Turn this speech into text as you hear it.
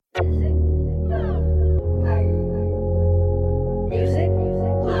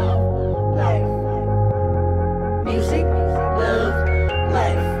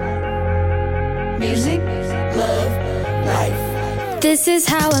This is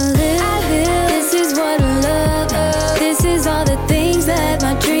how I live. This is what I love. This is all the things that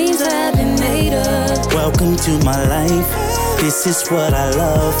my dreams have been made of. Welcome to my life. This is what I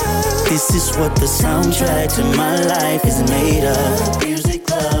love. This is what the soundtrack to my life is made of. Music,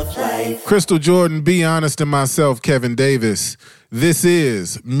 love, life. Crystal Jordan, Be Honest, and myself, Kevin Davis. This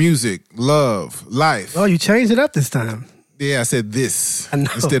is Music, Love, Life. Oh, you changed it up this time. Yeah, I said this I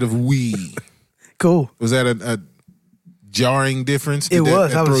know. instead of we. Cool. Was that a jarring difference? Did It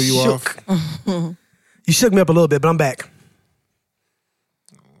was. That I throw was you shook. off? You shook me up a little bit, but I'm back.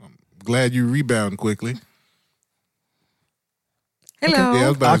 Glad you rebound quickly. Hello. Yeah, I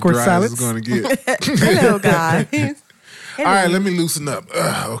was about Awkward as dry silence. as it's going to get. Hello, guys. All right, let me loosen up.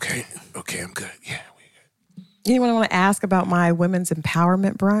 Okay, I'm good. Yeah, we good. Anyone want to ask about my women's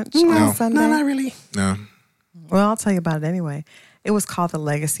empowerment brunch No. on Sunday? No, not really. No. Well, I'll tell you about it anyway. It was called the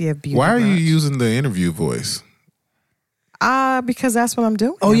Legacy of Beauty. Why are you Brunch. using the interview voice? Because that's what I'm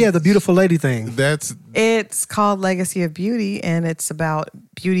doing. Oh, yeah, the beautiful lady thing. It's called Legacy of Beauty, and it's about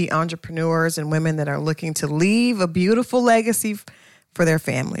beauty entrepreneurs and women that are looking to leave a beautiful legacy for their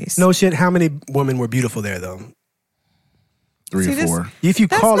families. No shit. How many women were beautiful there, though? 3 See, or this- 4. If you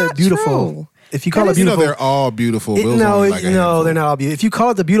That's call not it beautiful, true. if you call That it is- You know beautiful, they're all beautiful. Will's no, only like a handful. they're not all beautiful. If you call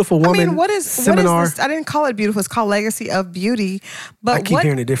it the beautiful I woman mean, what is seminar, this? I didn't call it beautiful. It's called Legacy of Beauty. But I keep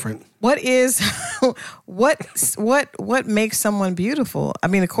hearing it different. What is what makes someone beautiful? I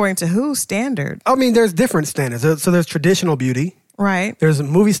mean, according to whose standard? I mean, there's different standards. So there's traditional beauty. Right. There's a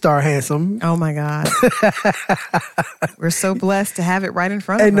movie star handsome. Oh my God. We're so blessed to have it right in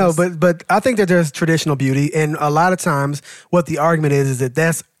front Hey, of no, us. but I think that there's traditional beauty, and a lot of times what the argument is that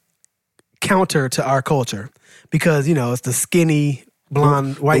that's counter to our culture because it's the skinny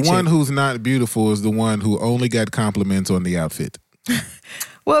blonde white The one chick. who's not beautiful is the one who only got compliments on the outfit.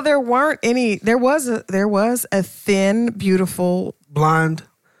 Well, there weren't any. There was a thin, beautiful, blonde,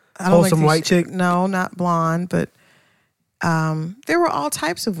 I don't wholesome think white chick. No, not blonde, but there were all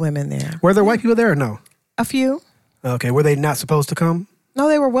types of women there. Were there white people there or no? A few. Okay, were they not supposed to come? No,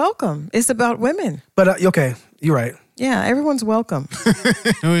 they were welcome. It's about women. But okay, you're right. Yeah, everyone's welcome.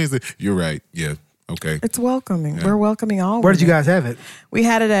 You're right. Yeah. Okay. It's welcoming. Yeah. We're welcoming all. Where did you women. guys have it? We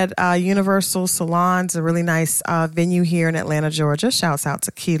had it at Universal Salons, a really nice venue here in Atlanta, Georgia. Shouts out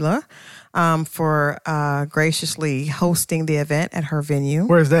to Keela for graciously hosting the event at her venue.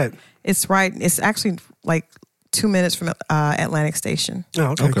 Where is that? It's right. It's actually like 2 minutes from Atlantic Station.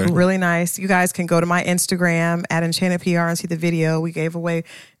 Oh, okay. Cool. Really nice. You guys can go to my Instagram at EnchantedPR and see the video. We gave away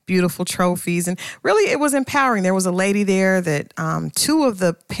beautiful trophies, and really it was empowering. There was a lady there that 2 of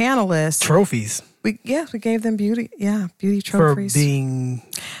the panelists trophies. We gave them beauty for trophies being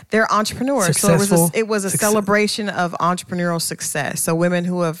they're entrepreneurs. Successful. So it was a celebration of entrepreneurial success. So women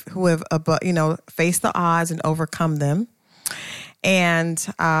who have faced the odds and overcome them. And 2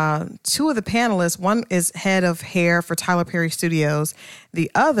 of the panelists, one is head of hair for Tyler Perry Studios.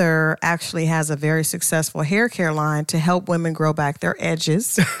 The other actually has a very successful hair care line to help women grow back their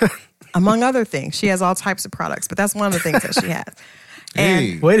edges, among other things. She has all types of products, but that's one of the things that she has.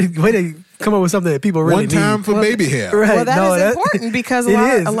 Hey. Way to come up with something that people really One time need. for baby hair. Right. Well, that is important because a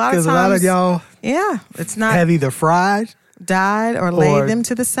lot of times, a lot of y'all it's not have either fried, dyed, or laid them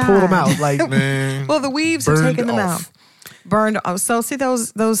to the side. pulled them out. Like, Man. Well, the weaves are Burned taking them off. out. Burned off. So see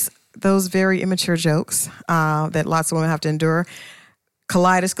those very immature jokes that lots of women have to endure.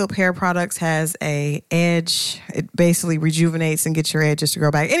 Kaleidoscope Hair Products has a edge. It basically rejuvenates and gets your edges to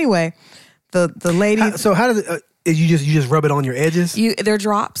grow back. Anyway, the lady. so how does it? You just rub it on your edges? They're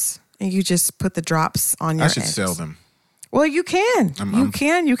drops, and you just put the drops on your. I should edges. sell them. Well, you can.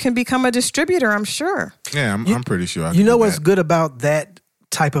 You can become a distributor. I'm sure. Yeah, I'm pretty sure. I You can know do what's that. good about that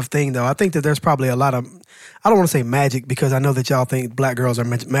type of thing, though? I think that there's probably a lot of, I don't want to say magic because I know that y'all think black girls are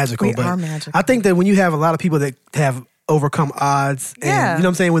magical. We but are magical. I think that when you have a lot of people that have overcome odds, and Yeah. you know what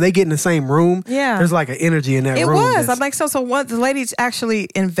I'm saying, when they get in the same room, Yeah. there's like an energy in that It room. was. I'm like, so what? The lady actually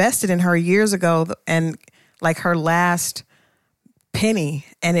invested in her years ago, and like her last penny,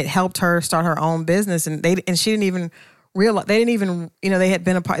 and it helped her start her own business. And she didn't even realize, they didn't even, they had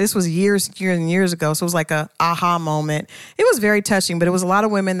been a part. This was years and years ago. So it was like a aha moment. It was very touching, but it was a lot of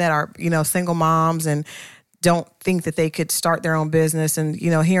women that are, single moms and don't think that they could start their own business. And,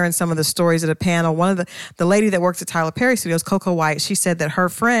 hearing some of the stories at a panel, one of the lady that works at Tyler Perry Studios, Coco White, she said that her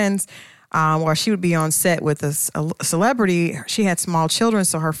friends, while she would be on set with a celebrity, she had small children,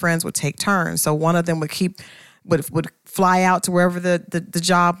 so her friends would take turns. So one of them would fly out to wherever the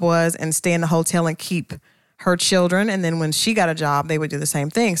job was and stay in the hotel and keep her children, and then when she got a job, they would do the same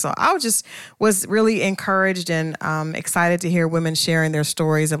thing. So I was really encouraged and excited to hear women sharing their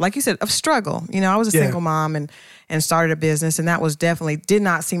stories of, like you said, of struggle. You know, I was a single mom and started a business, and that was definitely did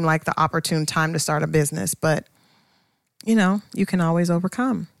not seem like the opportune time to start a business, but you know, you can always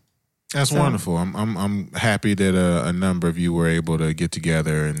overcome. That's wonderful. I'm happy that a number of you were able to get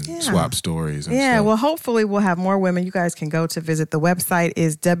together and swap stories. And stuff. Well, hopefully we'll have more women. You guys can go to visit. The website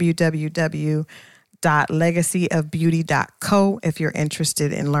is www.legacyofbeauty.co if you're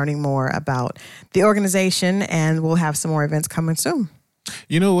interested in learning more about the organization, and we'll have some more events coming soon.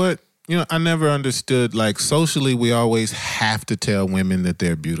 You know what? You know, I never understood, like, socially we always have to tell women that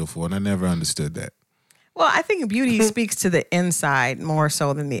they're beautiful, and I never understood that. Well, I think beauty speaks to the inside more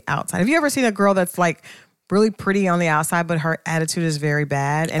so than the outside. Have you ever seen a girl that's like really pretty on the outside, but her attitude is very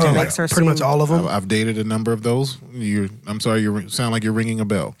bad, and it makes her pretty much all of them? I've dated a number of those. I'm sorry, you sound like you're ringing a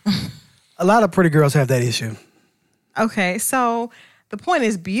bell. A lot of pretty girls have that issue. Okay, so the point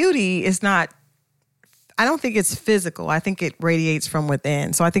is, beauty is not, I don't think it's physical. I think it radiates from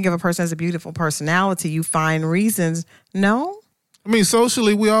within. So I think if a person has a beautiful personality, you find reasons. No? I mean,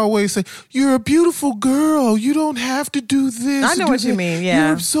 socially, we always say, you're a beautiful girl. You don't have to do this. I know what you mean, yeah.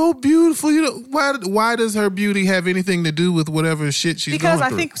 You're so beautiful. You know, why does her beauty have anything to do with whatever shit she's because going I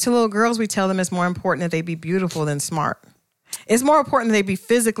through? think to little girls, we tell them it's more important that they be beautiful than smart. It's more important that they be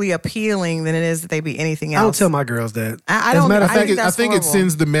physically appealing than it is that they be anything else. I don't tell my girls that. I don't. matter of fact, I think it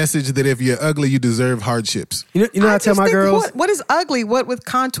sends the message that if you're ugly, you deserve hardships. You know I tell my girls? What is ugly? What with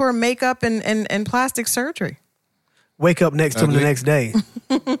contour, makeup, and plastic surgery? Wake up next to them the next day.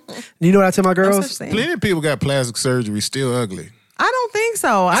 You know what I tell my girls? Plenty of people got plastic surgery still ugly. I don't think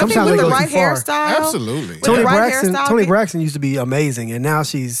so. I Sometimes think with they the go right too far. hairstyle. Absolutely. Toni Braxton used to be amazing, and now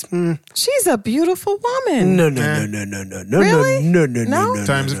she's She's a beautiful woman. no. Really? No.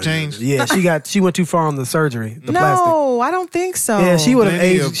 Times have changed. Yeah, she went too far on the surgery, the plastic. No, I don't think so. Yeah, she would have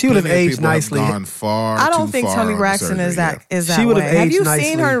Plenty aged. of- She would have plenty of aged people have nicely. gone far I don't too think far Toni on the Braxton is surgery, that She would way. have Have aged you nicely.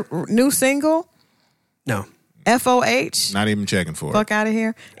 seen her new single? No. FOH? Not even checking for Fuck it. out of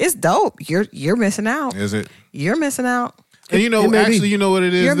here. It's dope. You're missing out. Is it? You're missing out. And you know, It may be. actually, you know what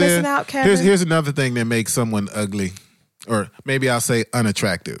it is? You're there? missing out, Kevin. Here's another thing that makes someone ugly, or maybe I'll say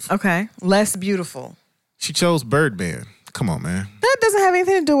unattractive. Okay. Less beautiful. She chose Birdman. Come on, man. That doesn't have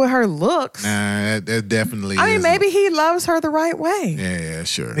anything to do with her looks. Nah, that definitely. I mean, is- maybe he loves her the right way. Yeah,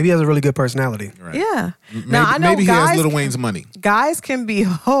 sure. Maybe he has a really good personality. Right. Yeah. Maybe, Now I know maybe he has guys. Lil Wayne's money. Guys can be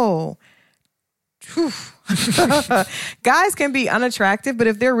guys can be unattractive, but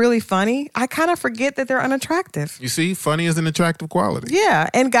if they're really funny, I kind of forget that they're unattractive. You see, funny is an attractive quality. Yeah,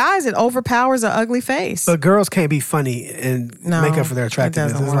 and guys, it overpowers an ugly face. But girls can't be funny and make up for their it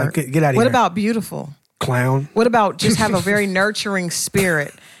attractiveness. doesn't It's like, work. get out of What here. about beautiful? Clown? What about just have a very nurturing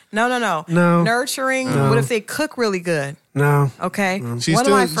spirit? No. No. Nurturing. What if they cook really good? No. Okay. She's One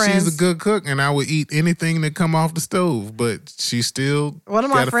still of my friends. she's a good cook, and I would eat anything that come off the stove. But she still One of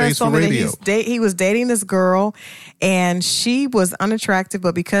my got a friends face for told me radio. that he was dating this girl, and she was unattractive,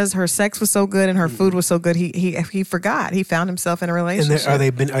 but because her sex was so good and her food was so good, he forgot. He found himself in a And relationship. are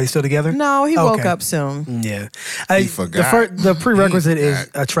they still together? No, he woke Okay. up soon. Yeah. He forgot. The prerequisite He is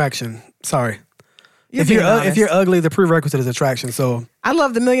forgot. attraction. Sorry. You're If being you're honest. ugly, the prerequisite is attraction. So I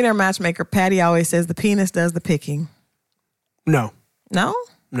love the Millionaire Matchmaker. Patty always says the penis does the picking. no. No,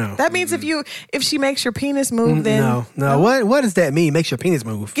 That means if she makes your penis move, then No. What does that mean? Makes your penis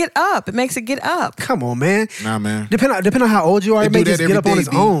move? get up. It makes it get up. Come on, man. Nah, man. Depend on how old you are, They it may do that just get every up on day, its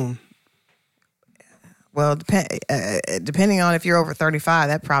B. own. Well, depending on if you're over 35,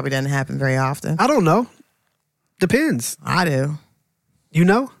 that probably doesn't happen very often. I don't know. Depends. I do. You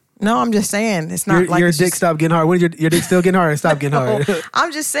know? No, I'm just saying it's not like Your it's dick just- stopped getting hard. When did your dick still getting hard? It stopped getting hard.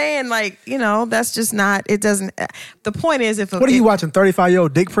 I'm just saying, like, that's just not. It doesn't. The point is, if What are you watching?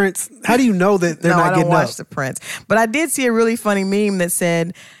 35-year-old dick prints? How do you know that they're no, not I don't getting watch up? the prints, but I did see a really funny meme that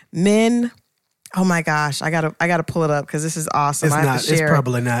said, "Men." Oh my gosh, I gotta pull it up because this is awesome. It's I have not. to share It's it.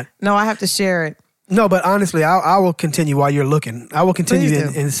 probably not. No, I have to share it. No, but honestly, I will continue while you're looking. I will continue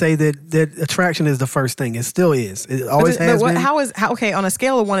Please do. and say that attraction is the first thing. It still is. It always has been. Okay, on a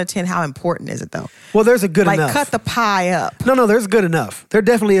scale of 1 to 10, how important is it though? Well, there's a good Like, enough. cut the pie up. No, there's good enough. There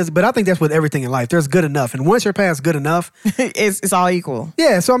definitely is, but I think that's with everything in life. There's good enough, and once you're past good enough, it's all equal.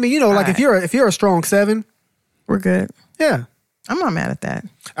 yeah. So I mean, like Right. if you're a strong 7, We're good. yeah. I'm not mad at that.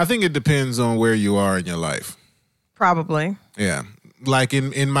 I think it depends on where you are in your life. Probably. Yeah. like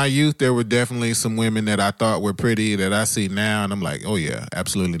in my youth, there were definitely some women that I thought were pretty that I see now, and I'm like, oh yeah,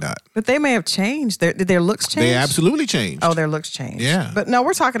 absolutely not. But they may have changed. Did their looks change? They absolutely changed. Oh, their looks changed. Yeah. But no,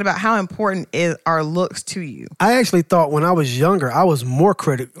 we're talking about how important are looks to you. I actually thought when I was younger, I was more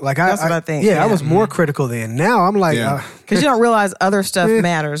critical. Like That's what I think, Yeah, yeah. I was more critical then. Now I'm like, Yeah. Because you don't realize other stuff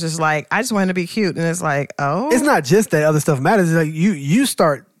matters. It's like, I just wanted to be cute. And it's like, oh. it's not just that other stuff matters. It's like you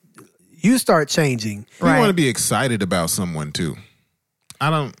start changing. You Right. want to be excited about someone too. I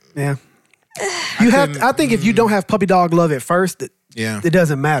don't. Yeah. I think if you don't have puppy dog love at first, Yeah. it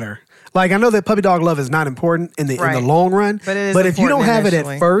doesn't matter. Like I know that puppy dog love is not important in the Right. long run, But it is if you don't important have it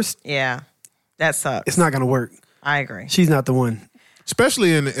initially. at first, Yeah. That sucks. it's not going to work. I agree. She's not the one.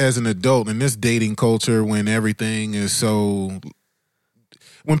 Especially as an adult in this dating culture when everything is so.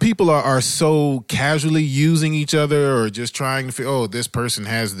 When people are so casually using each other or just trying to feel, oh, this person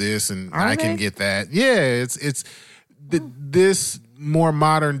has this and Are I can they? get that. Yeah, this more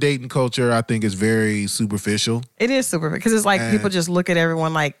modern dating culture, I think, is very superficial. It is super because it's like people just look at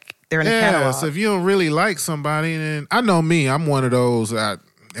everyone like they're in a Yeah, catalog. so if you don't really like somebody, then I know me, I'm one of those.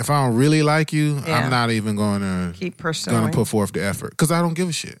 If I don't really like you, Yeah. I'm not even going to Keep pursuing. put forth the effort because I don't give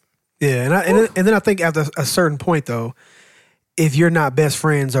a shit. Yeah, and then I think after a certain point though, if you're not best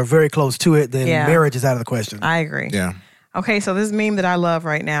friends or very close to it, then Yeah. marriage is out of the question. I agree. Yeah. Okay, so this meme that I love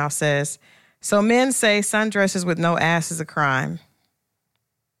right now says, so men say sundresses with no ass is a crime.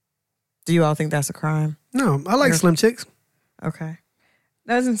 Do you all think that's a crime? No, I like slim chicks. Okay.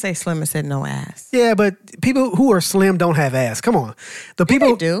 That doesn't say slim, it said no ass. Yeah, but people who are slim don't have ass. Come on, the people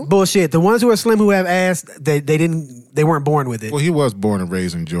they do. bullshit. The ones who are slim who have ass, they weren't born with it. Well, he was born and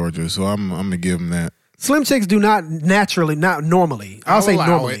raised in Georgia, so I'm gonna give him that. Slim chicks do not normally. I'll say allow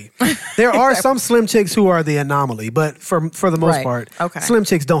normally. There are some slim chicks who are the anomaly, but for the most Right. part, Okay. slim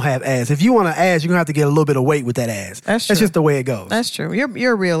chicks don't have ass. If you want an ass, you're gonna have to get a little bit of weight with that ass. That's true. just the way it goes. That's true.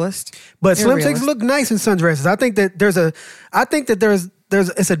 You're a realist. But You're slim a chicks realist. look nice in sundresses. I think that there's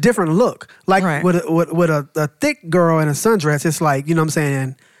it's a different look. Like Right. with a thick girl in a sundress, it's like, you know what I'm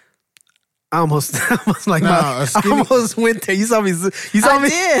saying? I almost like No, a skinny- I almost went there. You saw me. You saw I me.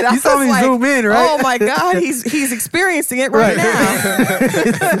 did. I You saw was me like, zoom in, right? Oh my God, he's experiencing it right now.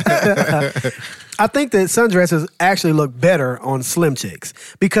 I think that sundresses actually look better on slim chicks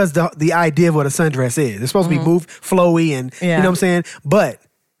because the idea of what a sundress is. It's supposed to be flowy and you know what I'm saying? But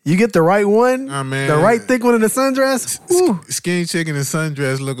you get the right one, Oh, man. the right thick one in the sundress. Whew. Skinny chick in a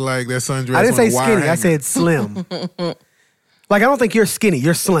sundress look like that sundress. I didn't say on a wire skinny. I hanger. said slim. Like I don't think you're skinny.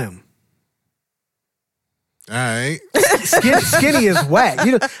 You're slim. All right. Skinny is whack.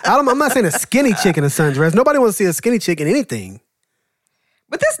 I'm not saying a skinny chick in a sundress. Nobody wants to see a skinny chick in anything.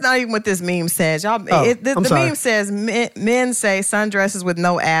 But that's not even what this meme says. Y'all, Oh, the I'm sorry. meme says men say sundresses with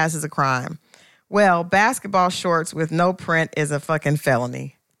no ass is a crime. Well, basketball shorts with no print is a fucking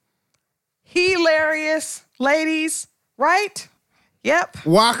felony. Hilarious, ladies, right? Yep.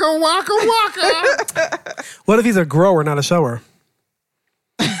 Waka, waka, waka. What if he's a grower, not a shower?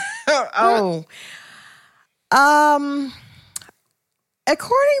 Oh.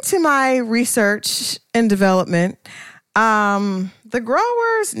 According to my research and development, the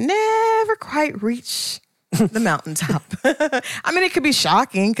growers never quite reach the mountaintop. I mean, it could be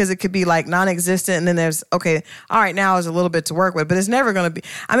shocking because it could be like non-existent, and then there's okay, all right, now is a little bit to work with, but it's never going to be.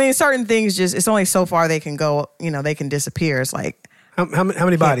 I mean, certain things it's only so far they can go. You know, they can disappear. It's like How many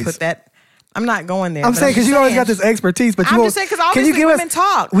can't bodies? put that. I'm not going there. I'm but saying because just you always saying. got this expertise, but you I'm won't. just saying because Can you obviously give women us?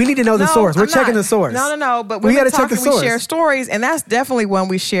 talk. We need to know the No, source. We're I'm checking not. the source. No. But We women gotta check talk the and we source. share stories, and that's definitely one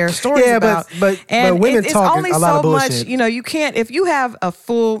we share stories Yeah, about. but and women it's talk only a lot of so bullshit. much. You know, you can't if you have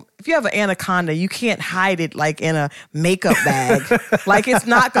an anaconda, you can't hide it like in a makeup bag. Like it's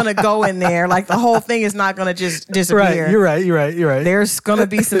not going to go in there. Like the whole thing is not going to just disappear. Right. You're right. There's going to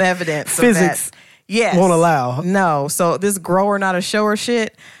be some evidence. Physics of that. Yes. won't allow. No. So this grower not a shower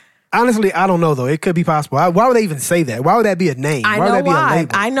shit. Honestly, I don't know though. It could be possible. Why would they even say that? Why would that be a name? I why would know that be a why.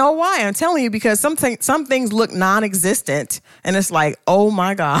 label? I know why. I'm telling you because some things look non-existent, and it's like, oh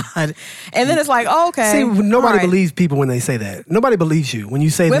my God. And then it's like, oh, okay. See, nobody all right. believes people when they say that. Nobody believes you when you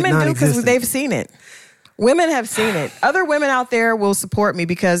say Women that do non-existent. because they've seen it. Women have seen it. Other women out there will support me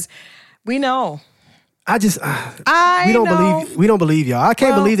because we know. I just I we don't know. believe y'all. I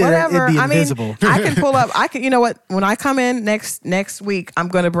can't Well, believe that whatever. it'd be I mean, invisible. I can pull up. You know what? When I come in next week, I'm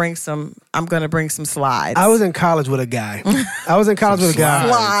gonna bring some slides. I was in college with a guy. I was in college with a guy.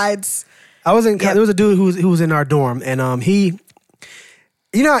 slides. I was in. Yep. There was a dude who was in our dorm, and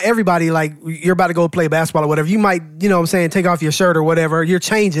you know how everybody, like, you're about to go play basketball or whatever, you might, you know what I'm saying, take off your shirt or whatever, you're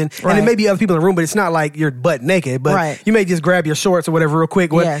changing, and there may be other people in the room, but it's not like you're butt naked, but you may just grab your shorts or whatever real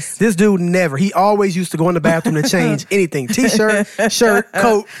quick. Yes. This dude never. He always used to go in the bathroom to change anything. T-shirt, shirt,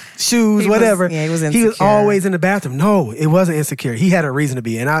 coat, shoes, whatever. He was insecure. He was always in the bathroom. No, it wasn't insecure. He had a reason to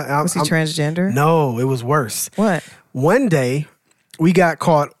be. And was he transgender? No, it was worse. What? One day, we got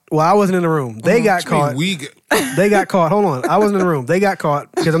caught. Well, I wasn't in the room. They got caught. They got caught. Hold on. I wasn't in the room. They got caught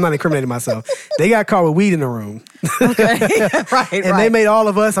because I'm not incriminating myself. They got caught with weed in the room. Okay. right. And they made all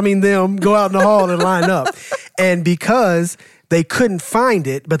of us, them, go out in the hall and line up. And because they couldn't find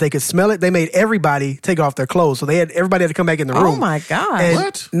it, but they could smell it, they made everybody take off their clothes. So everybody had to come back in the room. Oh my God. And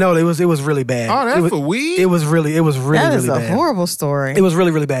what? No, it was really bad. Oh, that's for weed? It was really That is really a bad. horrible story. It was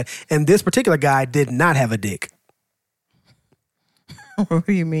really, really bad. And this particular guy did not have a dick. What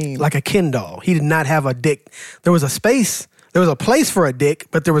do you mean? Like a Ken doll. He did not have a dick. There was a space, there was a place for a dick,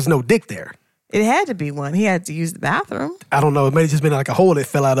 but there was no dick there. It had to be one. He had to use the bathroom. I don't know. It may have just been like a hole that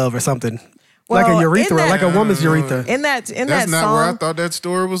fell out of or something. Well, like a urethra, in that- like a woman's urethra. In that That's not song, where I thought that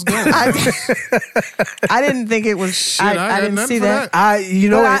story was going. I didn't think it was. Shit, I got didn't nothing see for that.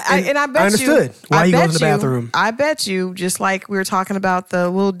 I bet I understood you, why I he goes bet in the bathroom. I bet you, just like we were talking about the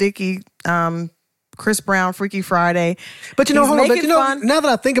Lil Dicky, Chris Brown, Freaky Friday. But he's hold on. But making fun- now that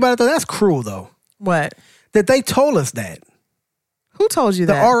I think about it, though, that's cruel, though. What? That they told us that. Who told you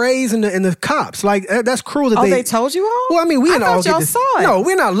The that? RAs and the cops. Like, that's cruel that they told you all? Well, I mean, we didn't thought all get y'all this. saw it. No,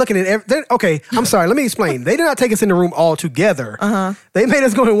 we're not looking at okay, I'm sorry. Let me explain. They did not take us in the room all together. They made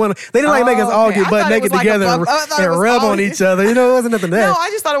us go in one. They didn't make us all okay. get I butt thought it naked was like together a and, I thought it was rub all- on each other. You know, it wasn't nothing that. No, I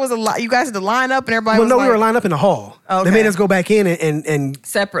just thought it was a lot. You guys had to line up and everybody Well, was no, like, we were lined up in the hall. Okay. They made us go back in and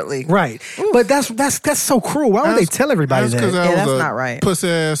separately. right. But that's so cruel. Why would they tell everybody That's that? because I Yeah, was that's a not right. pussy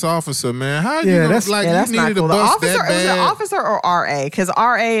ass officer, man. How you Yeah, know, that's- like Yeah, that's you not needed cool. to The bust officer, that was it bad? officer or RA? Because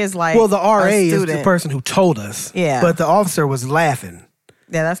RA is like Well, the RA a is the student. person who told us. Yeah. But the officer was laughing.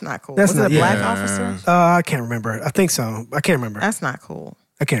 Yeah, that's not cool. That's was not- it a black yeah. officer? I can't remember. I think so. I can't remember. That's not cool.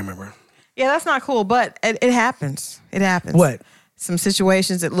 I can't remember. Yeah, that's not cool, but it happens. It happens. What? Some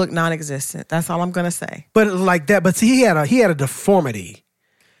situations that look non-existent. That's all I'm going to say. But like that. But see, he had a deformity.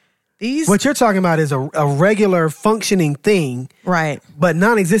 These What you're talking about is a regular functioning thing, right. but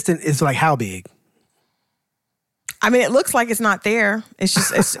non-existent is like how big? I mean, it looks like it's not there. It's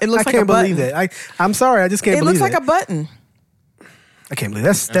just it looks I like a can't button. believe that. I'm sorry. I just can't It believe looks like that. a button. I can't believe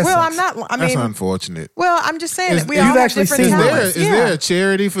that's Well, sucks. I'm not. I That's mean, unfortunate. well, I'm just saying Is- that we you've all have actually different seen that. talents. Is there a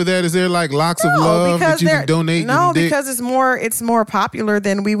charity for that? Is there like locks of No, love that because you can they're- donate? No, your dick? because it's more popular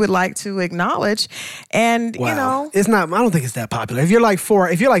than we would like to acknowledge, and Wow. you know, It's not. I don't think it's that popular. If you're like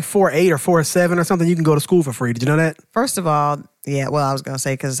 4'8" or 4'7" or something, you can go to school for free. Did you know that? first of all, yeah. Well, I was going to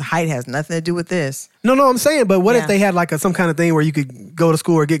say because height has nothing to do with this. No, I'm saying. But what Yeah. if they had like some kind of thing where you could go to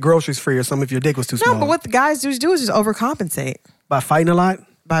school or get groceries free or something if your dick was too small? No, but what the guys do is just overcompensate By fighting a lot?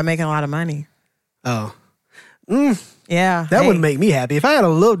 by making a lot of money. Oh, Yeah, that wouldn't make me happy. If I had a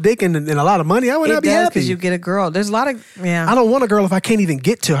little dick and a lot of money, I would it not be does happy. because you get a girl. There's a lot of I don't want a girl if I can't even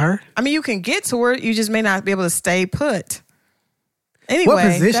get to her. I mean, you can get to her. You just may not be able to stay put. Anyway, What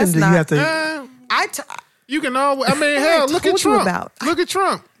position that's do you not- have to? You can always. I mean, hell, look at told you Trump. about. Look at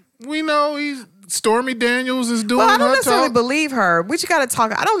Trump. We know Stormy Daniels is doing Well, I don't her necessarily talk. believe her. We just got to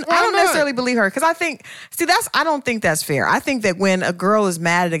talk. I don't not? necessarily believe her because I think. See, I don't think that's fair. I think that when a girl is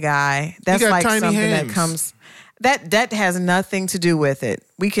mad at a guy, that's got like tiny something hands. that comes. That has nothing to do with it.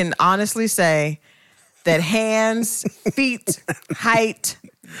 We can honestly say that hands, feet, height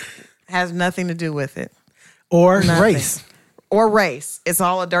has nothing to do with it. Or Nothing. race? Or race. It's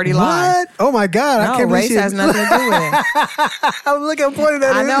all a dirty lie. What? Oh my God! I No, can't believe race she has nothing to do with it. I'm looking pointing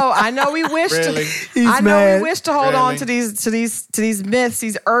at it. I know. We wish Really? to. I know mad. we wish to hold on Really? to these myths,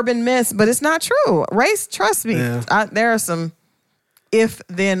 these urban myths, but it's not true. Race, trust me, Yeah. there are some if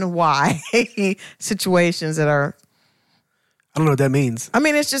then why situations that are. I don't know what that means. I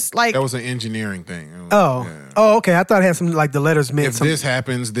mean, it's just like That was an engineering thing. Oh, Yeah. oh, okay. I thought it had some like the letters meant If something. this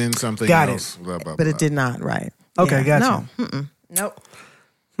happens, then something Got it. else. Blah, blah, but it blah. did not. Right? Okay, Yeah. gotcha. No. Mm-mm.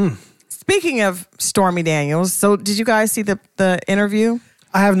 Nope. Speaking of Stormy Daniels, so did you guys see the interview?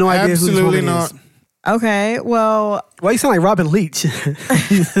 I have no idea who this Absolutely woman not. is. Okay, well, Why you sound like Robin Leach?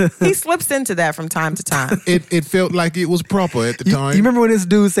 he slips into that from time to time. It felt like it was proper at the You time. remember when this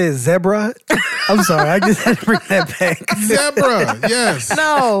dude said zebra? I'm sorry, I just had to bring that back. Zebra, yes.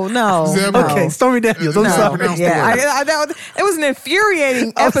 No. Zebra. Okay, Stormy Daniels. I'm No. sorry. No. Yeah, it was an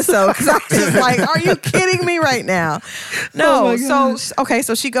infuriating episode because I was just like, "Are you kidding me right now?" No. Oh my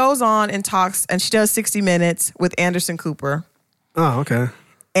So she goes on and talks, and she does 60 Minutes with Anderson Cooper, Oh, okay.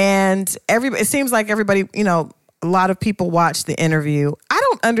 and it seems like everybody, a lot of people watch the interview. I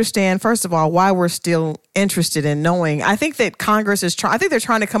don't understand, first of all, why we're still interested in knowing. I think that Congress is I think they're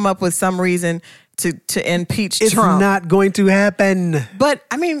trying to come up with some reason to impeach It's Trump. not going to happen. But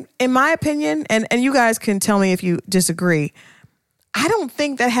I mean, in my opinion, and you guys can tell me if you disagree, I don't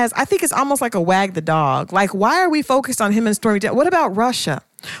think I think it's almost like a wag the dog. Like, why are we focused on him and Stormy Daniels? What about Russia?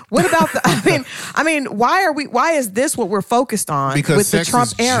 What about I mean, why is this what we're focused on Because with sex the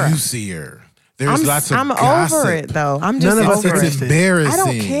Trump is era? juicier. There's lots of I'm gossip. over it though. I'm just None of us over are it. It's interested. embarrassing. I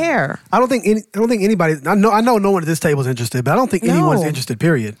don't care. I don't think anybody. I know no one at this table is interested, but I don't think anyone's interested.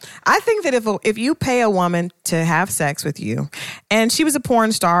 Period. I think that if you pay a woman to have sex with you, and she was a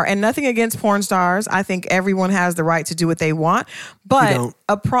porn star, and nothing against porn stars, I think everyone has the right to do what they want. But don't.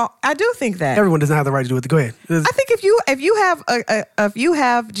 I do think that Everyone doesn't have the right to do it. Go ahead. I think if you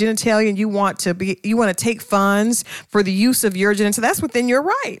have genitalia and you want to take funds for the use of your genitalia, that's within your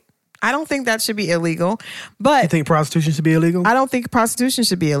right. I don't think that should be illegal. But You think prostitution should be illegal? I don't think prostitution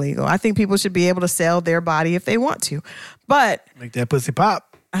should be illegal. I think people should be able to sell their body if they want to. But Make that pussy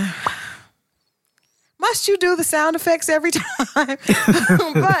pop. must you do the sound effects every time?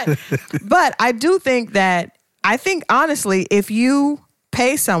 but I do think that honestly, if you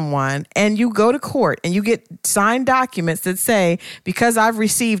pay someone and you go to court and you get signed documents that say, because I've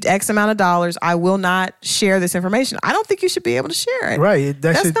received X amount of dollars, I will not share this information, I don't think you should be able to share it. Right.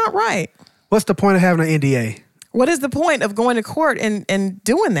 That's not right. What's the point of having an NDA? What is the point of going to court and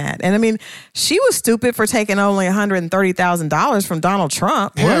doing that? And I mean, she was stupid for taking only $130,000 from Donald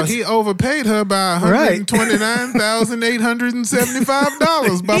Trump. Hell, he overpaid her by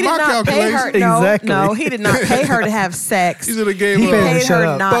 $129,875 by He did my not pay her. calculation. Exactly. No, he did not pay her to have sex. He should have gave He her paid Shut her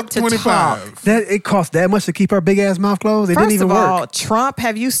up. not to talk. $125. That it cost that much to keep her big ass mouth closed. It First didn't even of all, work. Trump.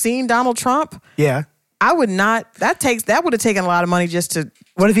 Have you seen Donald Trump? Yeah. I would not. That would have taken a lot of money just to.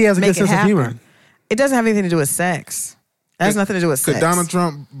 What if he has a make good it sense of happen. humor? It doesn't have anything to do with sex. That has nothing to do with sex. Could Donald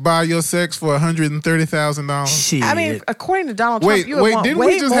Trump buy your sex for $130,000? Shit. I mean, according to Donald Trump, Wait, you would want didn't way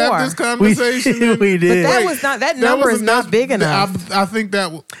we just more. have this conversation? we did. That was not. That number is not big enough. I think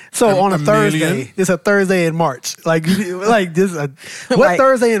that. So on a Thursday, million. it's a Thursday in March. Like this. What Like-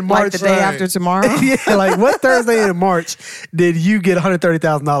 Thursday in March? like the day after tomorrow. Yeah, like what Thursday in March did you get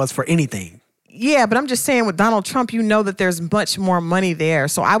 $130,000 for anything? Yeah, but I'm just saying with Donald Trump, you know that there's much more money there.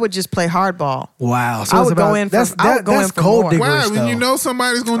 So I would just play hardball. Wow. So I it's would go about, in for- that's, I would go that's in for gold more. diggerish, Why? though. When you know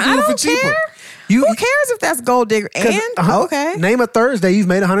somebody's going to do I it for don't cheaper. care. You- Who cares if that's gold digger? 'Cause, And okay. Name a Thursday you've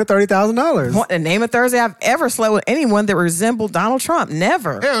made $130,000. What, the name of Thursday I've ever slept with anyone that resembled Donald Trump?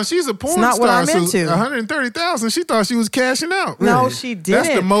 Never. Hell, she's a porn not star. what I'm into. So $130,000. She thought she was cashing out. No, Really. she didn't.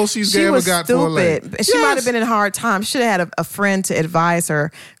 That's the most she's She ever was got for a lady. stupid. She might have been in hard times. Should have had a friend to advise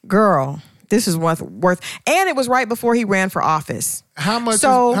her. Girl, this is worth. And it was right before he ran for office. How much?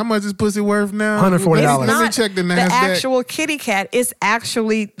 So- how much is pussy worth now? $140. Let me check the the NASDAQ. actual kitty cat. It's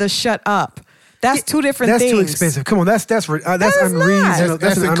actually the shut up. That's two different That's things. too expensive. Come on, that's is not. unreasonable.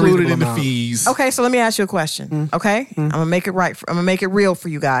 That's an included in unreasonable the amount. fees. Okay, so let me ask you a question. Okay, I'm gonna make it right. I'm gonna make it real for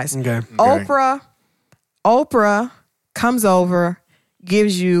you guys. Okay. Oprah comes over,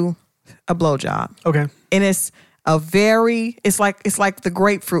 gives you a blowjob, Okay. and it's like the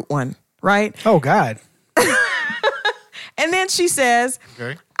grapefruit one, right? Oh God. And then she says,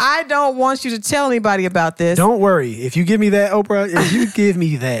 Okay. "I don't want you to tell anybody about this." Don't worry. If you give me that, Oprah,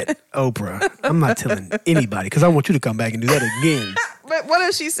 I'm not telling anybody because I want you to come back and do that again. But what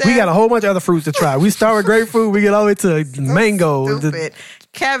does she say? We got a whole bunch of other fruits to try. We start with grapefruit, we get all the way to mango. Stupid.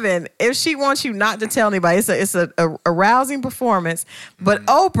 Kevin, if she wants you not to tell anybody, it's a rousing performance. But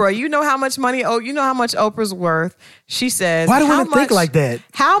Oprah, you know how much money? You know how much Oprah's worth. She says, Why do "How women think much- like that?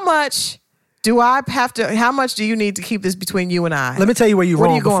 How much do I have to? How much do you need to keep this between you and I?" Let me tell you where you're What are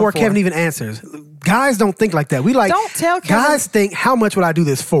wrong you going before for? Kevin even answers. Guys don't think like that. We like Don't tell Kevin. Guys think, how much would I do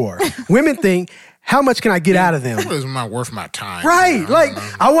this for? Women think, how much can I get out of them? What is my worth my time? Right. Like,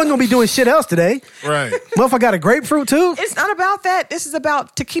 I wasn't gonna be doing shit else today. Right. Motherfucker got a grapefruit too? It's not about that. This is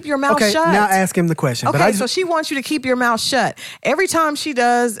about to keep your mouth Okay, shut. now ask him the question. Okay, But I so she wants you to keep your mouth shut. Every time she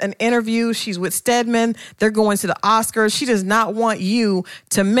does an interview, she's with Stedman, they're going to the Oscars. She does not want you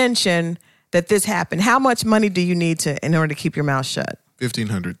to mention that this happened. How much money do you need in order to keep your mouth shut?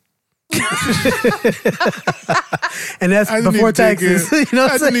 $1,500. and that's I just before need to take taxes. care- You know I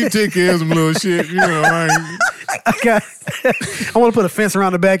what I'm just need saying? to take care of some little shit. You know, Okay. I want to put a fence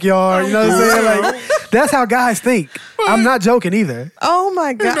around the backyard. You know what I'm saying? Like, that's how guys think. I'm not joking either. Oh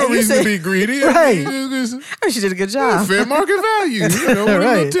my God. there's no You reason said- to be greedy. Right. It's She did a good job. fair market value. You know, with a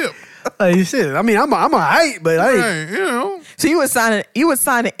Right. little tip. Like, shit. I mean, I'm a height, but I Right. You know. So you would sign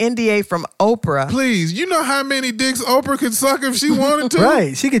an NDA from Oprah. Please, you know how many dicks Oprah could suck if she wanted to?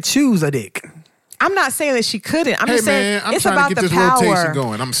 right. She could choose a dick. I'm not saying that she couldn't. I'm just saying man, I'm it's trying about to get the this power. rotation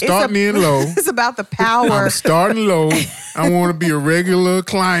going. I'm starting in low. It's about the power. I'm starting low. I want to be a regular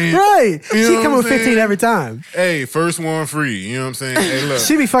client. Right. You know She what come I'm with 15 saying? every time. Hey, first one free. You know what I'm saying? Hey, look.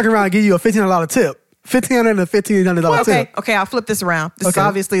 She be fucking around and give you a $1,500 tip. $1,500 and a $1,500 tip. Okay, I'll flip this around. This Okay.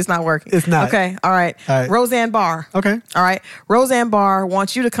 obviously is not working. It's not. Okay, all right. All right. Roseanne Barr. Okay. All right. Roseanne Barr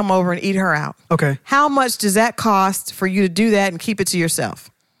wants you to come over and eat her out. Okay. How much does that cost for you to do that and keep it to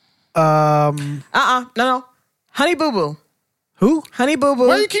yourself? No. Honey Boo Boo. Who? Honey Boo Boo.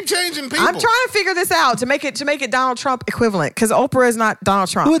 Why you keep changing people? I'm trying to figure this out to make it Donald Trump equivalent because Oprah is not Donald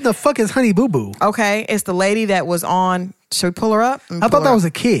Trump. Who the fuck is Honey Boo Boo? Okay, it's the lady that was on. Should we pull her up? I thought that was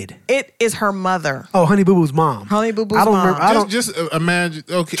a kid. It is her mother. Oh, Honey Boo Boo's mom. Honey Boo Boo's I don't mom. remember. I don't. Just imagine.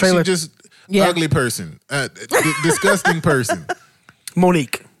 Okay, Trailer. she's just Yeah. ugly person, disgusting person.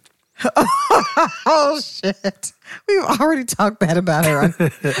 Monique. Oh shit! We've already talked bad about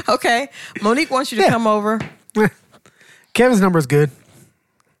her. Okay, Monique wants you to Yeah. come over. Kevin's number is good.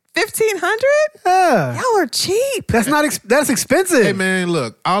 1,500? Yeah. Y'all are cheap. That's not. That's expensive. Hey man,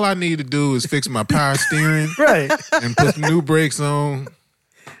 look, all I need to do is fix my power steering Right. and put some new brakes on.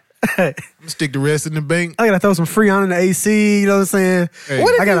 Stick the rest in the bank. I gotta throw some Freon in the AC. You know what I'm saying? Hey,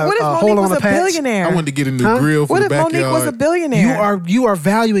 What if, I got what if a Monique hole on was the a patch. billionaire? I wanted to get a new Huh? grill for What the if backyard. Monique was a billionaire? You are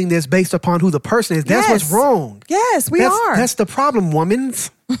valuing this based upon who the person is. That's what's Yes. wrong. Yes, we that's, are. That's the problem, womans.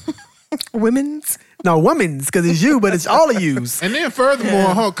 Women's. No, women's, because it's you, but it's all of yous. And then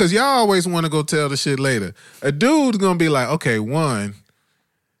furthermore, because y'all always want to go tell the shit later. A dude's gonna be like, okay, one,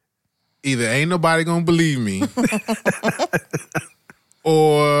 either ain't nobody gonna believe me,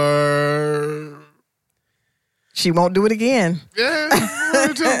 or She won't do it again.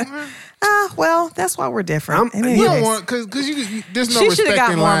 yeah. Well, that's why we're different. I'm- Anyways. We don't want because there's no She shoulda respect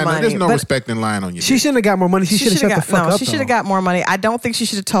got in more line. money, There's no but- respect in line on you. She shouldn't have got more money. She should have shut the fuck up. She should have though. got more money. I don't think she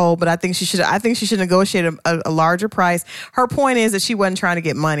should have told, but I think she should negotiate a larger price. Her point is that she wasn't trying to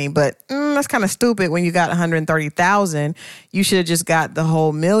get money, but that's kind of stupid. When you got 130,000, you should have just got the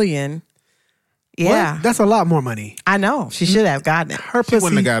whole $1 million. Yeah, What? That's a lot more money. I know. She should have gotten it. Her She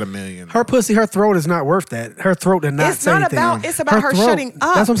wouldn't pussy. have got $1 million. Her pussy. Her throat is not worth that. Her throat did not It's say not anything. about- it's about her throat. shutting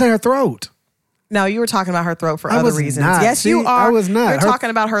up. That's what I'm saying. Her throat. No, you were talking about her throat for I other was reasons. not. Yes, See, you are. I was not. You're Her- talking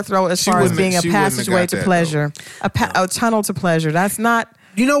about her throat as far as wouldn't- being a she wouldn't have passageway got to that, pleasure, a tunnel to pleasure. That's not.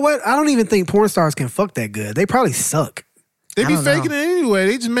 You know what? I don't even think porn stars can fuck that good. They probably suck. They be I don't know. faking it anyway.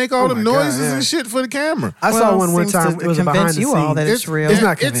 They just make all Oh the my God, noises yeah. and shit for the camera. I saw Well, one seems time. to It was a behind convince the you all scenes. that it's real. It's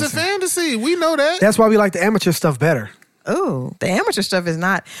not It's a convincing. fantasy. We know that. That's why we like the amateur stuff better. Oh, the amateur stuff is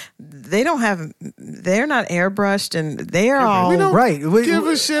not. They don't have. They're not airbrushed, and they are all. we don't Right. give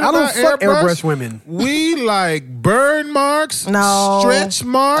a shit I don't about fuck airbrush. airbrush women. We like burn marks, No. stretch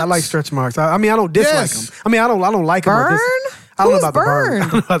marks. I like stretch marks. I mean, I don't dislike Yes. them. I mean, I don't like them. Burn? I don't know Who's about the burn. burn? I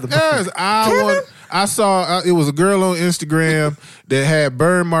don't know about the burn. Yes, I saw it was a girl on Instagram that had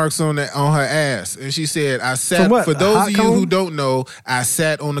burn marks on her ass, and she said, "I sat." From what? For A those hot of you comb? who don't know, I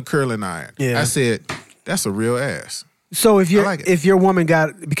sat on the curling iron. Yeah. I said, "That's a real ass." So if I like it. if your woman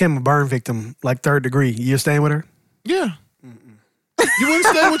became a burn victim, like 3rd degree, you're staying with her? Yeah. You wouldn't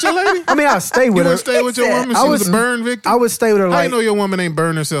stay with your lady? I mean, I'll stay You with her. wouldn't stay with your woman? I She was would- a burn victim? I would stay with her How you like. know your woman ain't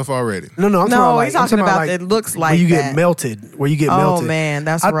burned herself already? No, I'm No, talking about, he's I'm talking about like it looks where like you that. get melted. Where you get Oh, melted. man,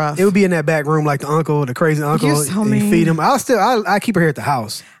 that's rough. It would be in that back room, like the uncle, the crazy uncle. You're so and you mean. feed him. I keep her here at the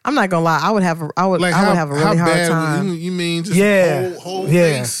house. I'm not gonna lie. I would have. I would Like have a really hard bad time. You mean just Yeah. whole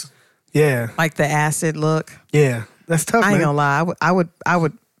Yeah. face? Yeah, Like the acid look. yeah, that's tough. I ain't man. gonna lie. I would.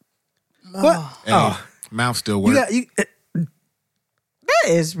 What? Hey, Oh, mouth still you works. got you.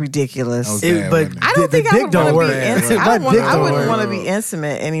 That is ridiculous. That was bad, But wasn't it? I don't the think I dick would don't want to work. be intimate. My dick I don't wouldn't work. want to be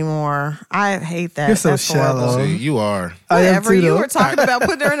intimate anymore. I hate that. You're so That's horrible. shallow. See, you are. I am Whatever. too, You though. were talking about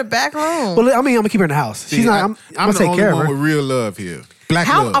putting her in the back room. Well, I mean, I'm gonna keep her in the house. She's See, not. I'm I'm gonna the take only care of one her. with real love here. Black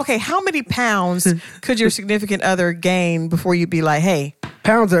love. How many pounds could your significant other gain before you'd be like, hey,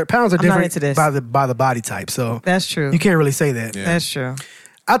 Pounds are different into this. by the body type. So that's true. you can't really say that. Yeah. That's true.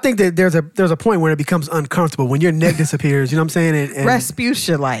 I think that there's a point where it becomes uncomfortable when your neck disappears. You know what I'm saying? And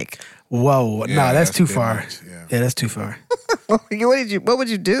Rasputia like. whoa, Yeah, nah, that's that's too a bit far. much, yeah. Yeah, that's too far. What would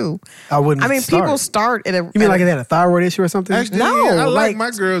you do? I wouldn't. I mean, start. people start at a. You mean like if they had a thyroid issue or something? Actually, No, I like- like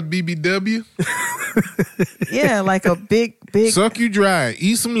my girls BBW. yeah, like a big. Suck you dry.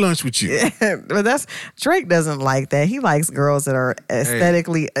 Eat some lunch with you. But that's Drake doesn't like that. He likes girls that are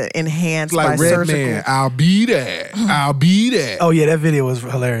aesthetically enhanced It's like by Red surgical. Man. I'll be that. I'll be that. Oh yeah, that video was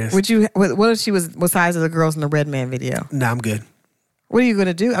hilarious. Would you? What if she was? What size of the girls in the Red Man video? Nah, I'm good. What are you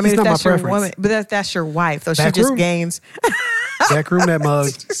gonna do? I mean, It's if not that's my your preference. woman, but that's your wife, though. Back she just room. gains. Back room that mug.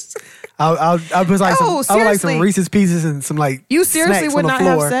 I'll put like No, I would like some seriously. Reese's Pieces and some like You seriously snacks would on the not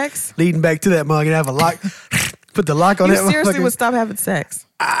have floor, sex? leading back to that mug and have a lock. Put the lock on You that. seriously motherfucker. would stop having sex.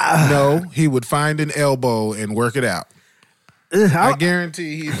 No, he would find an elbow and work it out. I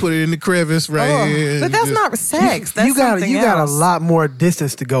guarantee he'd put it in the crevice right here. But and that's just- not sex. That's you got something you got a else. lot more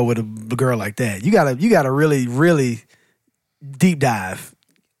distance to go with a girl like that. You got to really deep dive.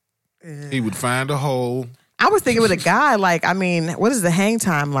 He would find a hole. I was thinking with a guy, like, I mean, what is the hang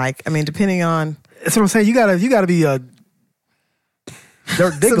time like? I mean, depending on That's what I'm saying. You gotta be a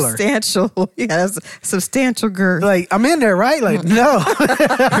dirt diggler. substantial, yes, substantial girth. Like I'm in there, right? Like no.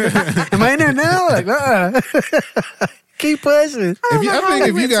 Am I in there now? Like keep pushing. I think if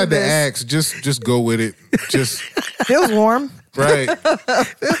you went got to the this. axe, just go with it. Just It was warm. right,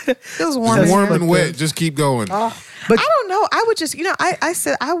 It was warm. That's warm in here. and wet. Just keep going. But I don't know. I would just, I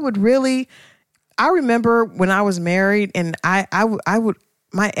said I would really. I remember when I was married and I would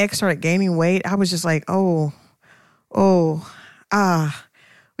my ex started gaining weight. I was just like, we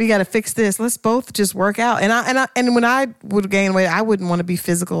got to fix this. Let's both just work out. And when I would gain weight, I wouldn't want to be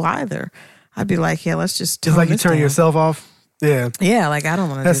physical either. I'd be like, yeah, let's just just like you this turn down. yourself off. Yeah. Yeah, like I don't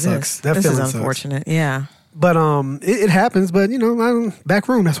want to That do sucks. this. That this is feeling sucks. unfortunate. Yeah. But it happens. But back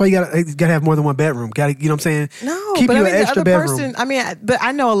room. That's why you gotta have more than one bedroom. Got to, you know what I'm saying? No, keep but you I mean, an the extra other bedroom. person. But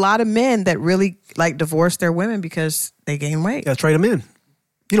I know a lot of men that really like divorce their women because they gain weight. You gotta trade them in.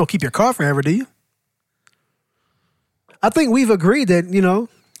 You don't keep your car forever, do you? I think we've agreed that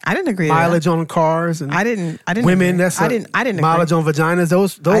I didn't agree. to mileage that. on cars and I didn't. women. Agree. That's I didn't agree. mileage on vaginas.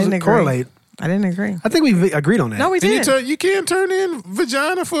 Those I didn't agree. correlate. I didn't agree. I think we agreed on that. No, we And didn't. you can't turn in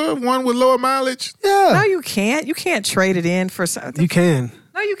vagina for one with lower mileage. yeah, No, you can't. You can't trade it in for something. you can.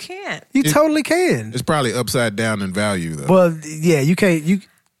 No, you can't. You totally can. It's probably upside down in value though. Well, yeah, you can't.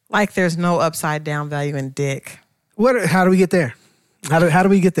 Like there's no upside down value in dick. How do we get there? How do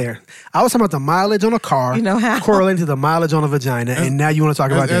we get there? I was talking about the mileage on a car. You know how? correlating to the mileage on a vagina, and now you want to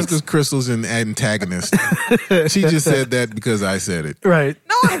talk about That's this, because Crystal's an antagonist. She just said that because I said it. right?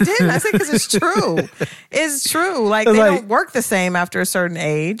 No, I didn't. I said because it's true. It's true. Like It's they like- don't work the same after a certain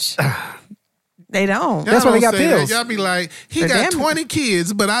age. They don't. That's why they Y'all got don't say that. pills. Y'all be like, he They're got damn- 20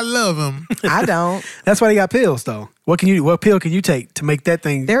 kids, but I love him. I don't. That's why they got pills, though. What pill can you take to make that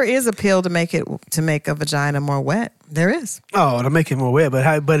thing? There is a pill to make a vagina more wet. There is. To make it more wet, but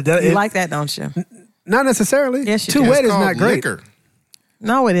You like that, don't you? not necessarily. Yes, you Too do. wet It's is called not great. liquor.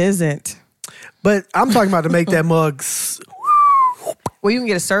 No, it isn't. But I'm talking about to make that mug Well, you can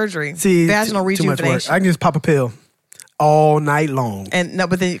get a surgery, see vaginal too much work. rejuvenation, I can just pop a pill all night long. and no.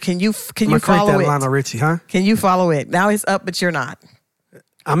 But then can you I'm gonna crank follow that it? Lionel Richie, huh? Can you follow it? Now it's up, but you're not.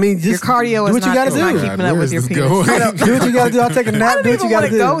 I mean, just Your cardio do is what you not- got to is not do. keeping up with your penis. Do what you got to do. I'll take a I nap. don't Do what even you got want to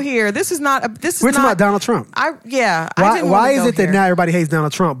to do. go here. This is not. This is We're talking not about Donald Trump. I Why didn't why wanna is go it that here. now everybody hates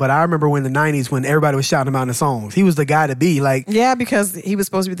Donald Trump? But I remember when the 90s when everybody was shouting him out in the songs. He was the guy to be. Like, Yeah, because he was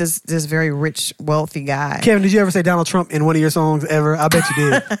supposed to be this very rich, wealthy guy. Kevin, did you ever say Donald Trump in one of your songs ever? I bet you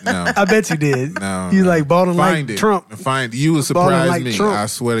did. No. I bet you did. No. You like balling Find like it. Trump. Find You would Balling surprise like me. Trump. I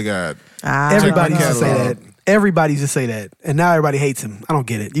swear to God. Everybody Check used my to say catalog. that. Everybody used to say that. And now everybody hates him. I don't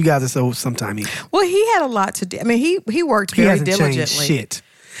get it. You guys are so sometimey. Well, he had a lot to do. I mean, he worked He very hasn't diligently. changed shit.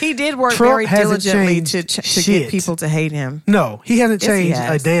 He did work Trump very hasn't diligently changed to shit. get people to hate him. No, he hasn't Yes, he changed a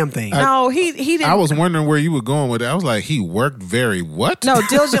has. damn thing. No, he didn't. I was wondering where you were going with it. I was like, he worked very what? No,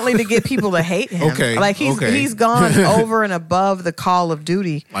 diligently to get people to hate him. Okay, Like he's gone over and above the call of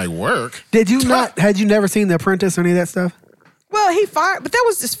duty. Like work? Did you not? Had you never seen The Apprentice or any of that stuff? Well, he fired, but that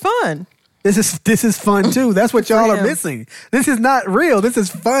was just fun. This is fun too. That's what For y'all are him. missing. This is not real. This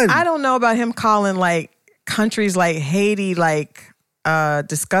is fun. I don't know about him calling like countries like Haiti like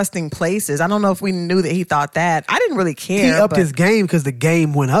disgusting places. I don't know if we knew that he thought that. I didn't really care. He upped but- his game because the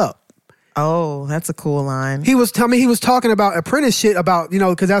game went up. Oh, that's a cool line. He was talking about Apprentice shit about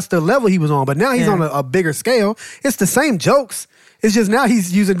because that's the level he was on. But now he's Yeah. on a bigger scale. It's the same jokes. It's just now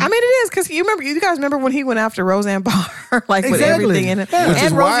he's using. I mean, it is because you guys remember when he went after Roseanne Barr, like with Exactly. everything in it, Yeah. Which and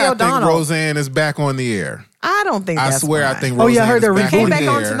is Rosie why I think O'Donnell. Roseanne is back on the air. I don't think. I That's swear I why. think Oh, Roseanne yeah, I heard is they're back Came on back the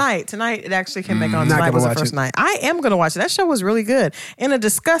on air. tonight. Tonight it actually came back on Not tonight. gonna Was the watch first it. night. I am gonna watch it. That show was really good in a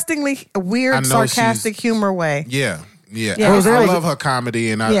disgustingly I weird, know sarcastic humor way. Yeah. Yeah. Yeah. I Roseanne was- love her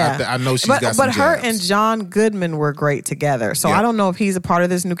comedy, and I know she's got some But her jabs. and John Goodman were great together. So Yeah. I don't know if he's a part of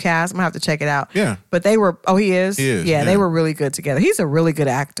this new cast. I'm gonna have to check it out. Yeah. But they were. Oh, he is. He is, Yeah, yeah. they were really good together. He's a really good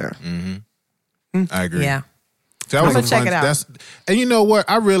actor. I agree. Yeah. That was I'm gonna a check fun- it out. And you know what?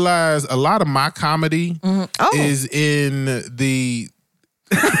 I realized a lot of my comedy Oh. is in the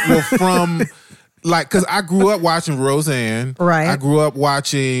from like because I grew up watching Roseanne. Right. I grew up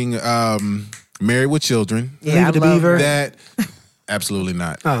watching Married with Children. Yeah, Leave I It to love Beaver. that. That Absolutely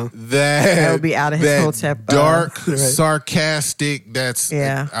not. Oh. That would be out of his that hotep. Dark, sarcastic. That's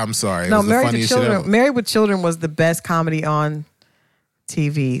Yeah. I'm sorry. No, it was the funniest shit ever. Married with Children was the best comedy on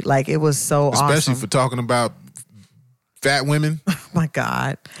TV. Like it was so Especially awesome. for talking about fat women. Oh my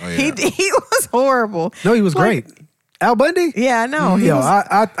God, Oh, yeah. he was horrible. No, he was great. Al Bundy? Yeah, I know. He Yo, was,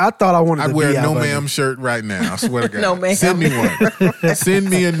 I thought I wanted I'd to wear be a Al no Bundy. ma'am shirt right now. I swear to God. No ma'am. Send me one. Send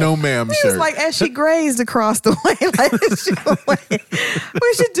me a no ma'am He shirt. was like, as she grazed across the way,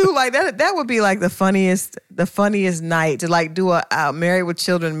 we should do like that. That would be like the funniest night to like do a Married with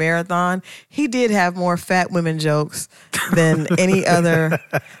Children marathon. He did have more fat women jokes than any other.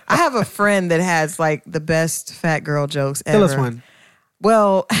 I have a friend that has like the best fat girl jokes ever. Tell us one.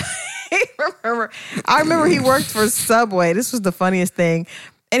 Well, I remember he worked for Subway. This was the funniest thing.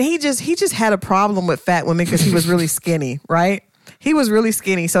 And he just had a problem with fat women because he was really skinny, right? He was really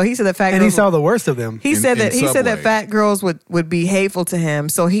skinny. So he said that fat And girls he saw the worst of them. he said that Subway. fat girls would be hateful to him.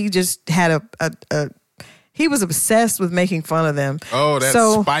 So he just had he was obsessed with making fun of them. Oh, that's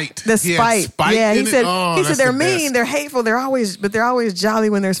so, spite. The He had spite. spite Yeah, in he it? said Oh, he said that's they're the mean, best. they're hateful, they're always jolly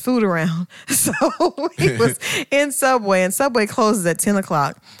when there's food around. So he was in Subway, and Subway closes at 10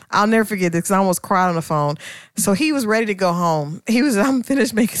 o'clock. I'll never forget this because I almost cried on the phone. So he was ready to go home. I'm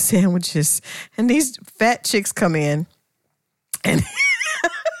finished making sandwiches, and these fat chicks come in, and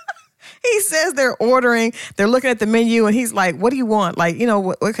he says they're looking at the menu, and he's like, what do you want? Like,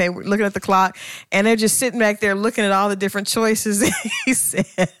 okay, we're looking at the clock, and they're just sitting back there looking at all the different choices. He said,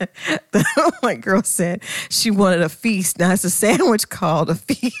 the white girl said she wanted a feast. Now it's a sandwich called a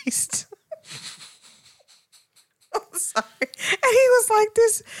feast. I'm sorry. And he was like,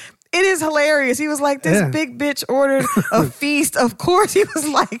 it is hilarious. He was like, this big bitch ordered a feast. Of course, he was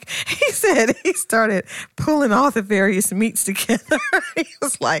like, he said he started pulling all the various meats together. He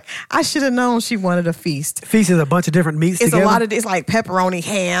was like, I should have known she wanted a feast. Feast is a bunch of different meats It's together. it's like pepperoni,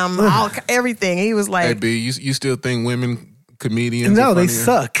 ham, everything. He was Hey, like, B, you still think women comedians No, are they funnier?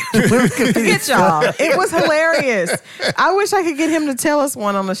 suck. get y'all. It was hilarious. I wish I could get him to tell us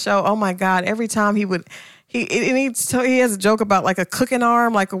one on the show. Oh my God. Every time he would, he has a joke about like a cooking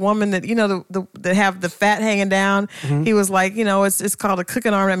arm, like a woman that, that have the fat hanging down. Mm-hmm. He was like, it's called a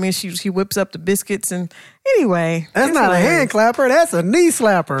cooking arm. That means she whips up the biscuits. And anyway. That's it's not hilarious. a hand clapper. That's a knee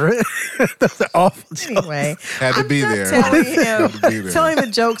slapper. Those are awful jokes. Anyway. Had to be I'm there. not telling Had to be him. there. Telling the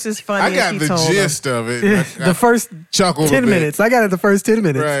jokes is funny. I as got he the told them. gist of it. The first chuckle 10 minutes. I got it the first 10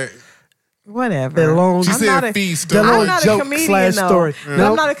 minutes. Right. Whatever. That long- She I'm said not a- feast, That though. little I'm not a joke comedian, slash though. story. No, Nope.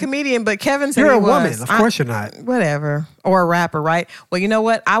 I'm not a comedian, but Kevin said You're he a was. woman. Of course you're not. Whatever. Or a rapper, right? Well, you know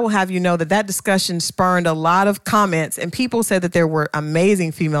what? I will have you know that discussion spurned a lot of comments, and people said that there were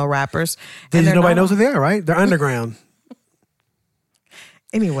amazing female rappers. And they're Nobody not. knows who they are, right? They're underground.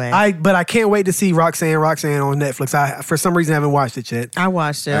 Anyway. But I can't wait to see Roxanne on Netflix. I for some reason haven't watched it yet. I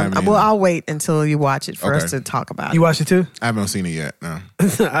watched it. I mean- Well, I'll wait until you watch it for us Okay. to talk about You it. watched it too? I haven't seen it yet. No.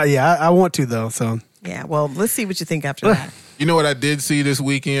 Yeah, I want to though. So Yeah, well, let's see what you think after that. You know what I did see this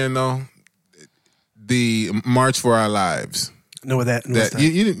weekend though? The March for Our Lives. know what that. That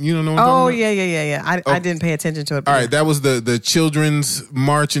you don't know what I'm Oh, talking about? yeah. I didn't pay attention to it. All right, that was the children's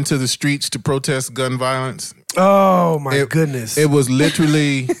march into the streets to protest gun violence. Oh my goodness! It was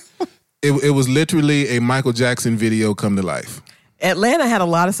literally it was literally a Michael Jackson video come to life. Atlanta had a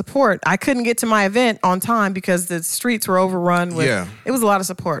lot of support. I couldn't get to my event on time because the streets were overrun with. Yeah. It was a lot of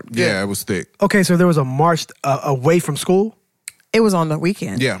support. Good. Yeah, it was thick. Okay, so there was a march away from school. It was on the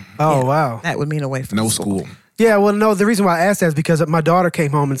weekend. Yeah. Oh Yeah. wow! That would mean away from No school. Yeah, well, no. The reason why I asked that is because my daughter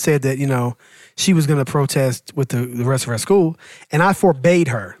came home and said that she was going to protest with the rest of her school, and I forbade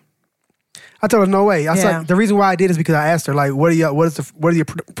her. I told her no way. I Yeah. said the reason why I did is because I asked her like, what are you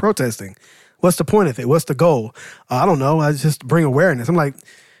protesting? What's the point of it? What's the goal? I don't know. I just bring awareness. I'm like,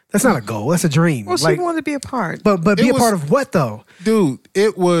 that's not a goal. That's a dream. Well, she like, wanted to be a part. but be It a was- part of what though? Dude,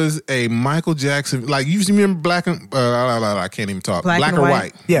 it was a Michael Jackson. Like you remember Black and I can't even talk. Black and or White?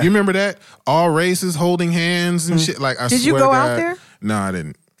 White. Yeah. You remember that? All races holding hands and shit. Like I Did you swear to go out God- there? No, I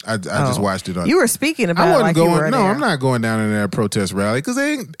didn't. I just watched it on. You were speaking about I it wasn't like going. you were No, there. I'm not going down in there protest rally because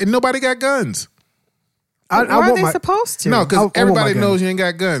nobody got guns. I Why are want they my- supposed to? No, I want because my everybody gun. knows you ain't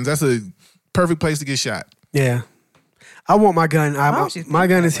got guns. That's a perfect place to get shot. Yeah. I want my gun. would you My think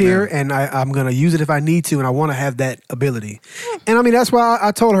gun that is here, and I'm going to use it if I need to, and I want to have that ability. And I mean, that's why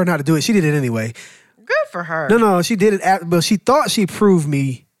I told her not to do it. She did it anyway. Good for her. No, she did it, but she thought she proved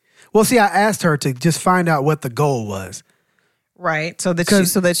me. Well, see, I asked her to just find out what the goal was. Right. So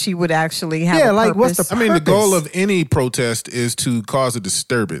that she would actually have a like what's purpose. the I mean, the goal purpose? of any protest is to cause a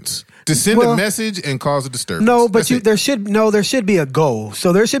disturbance, to send a message and cause a disturbance. No, but That's it. there should be a goal.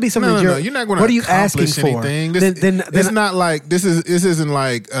 So there should be something. No, you're not going to What are you asking accomplish for? anything. Then It's not like this isn't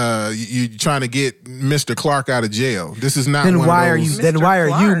like you trying to get Mr. Clark out of jail. This is not. Then one why of are those, you? Then Mr. why are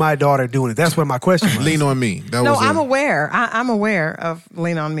you, Clark. my daughter, doing it? That's what my question was. Lean on me? That No, was I'm aware. I'm aware of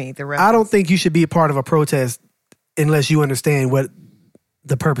Lean on Me. The I don't think you should be a part of a protest unless you understand what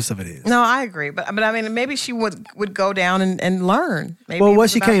the purpose of it is. No, I agree. But I mean, maybe she would go down and learn. Maybe Well, it what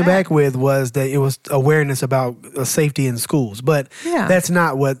was she about came that. back with was that it was awareness about safety in schools, but Yeah. that's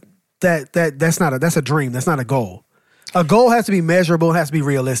not what that's a dream. That's not a goal. A goal has to be measurable. It has to be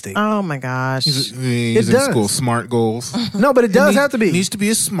realistic. Oh my gosh. He's It in does. school. Smart goals. No, but it does have to be. Needs to be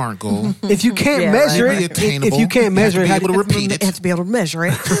a smart goal. If you can't Yeah, measure right. Be it, attainable. if you can't measure it, You how have to be able to repeat You it. have to be able to measure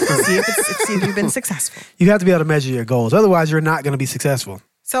it. see if you've been successful. you have to be able to measure your goals. Otherwise, you're not going to be successful.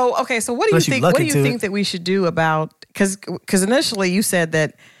 So okay, so what do you Unless you think? luck What do you into think it. that we should do about? Because initially you said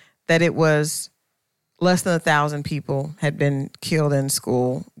that it was less than 1,000 people had been killed in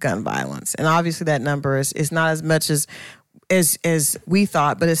school gun violence, and obviously that number is not as much as we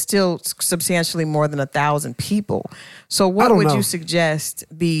thought, but it's still substantially more than 1,000 people. So what don't would know. you suggest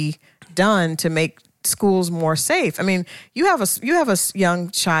be done to make schools more safe? I mean, you have a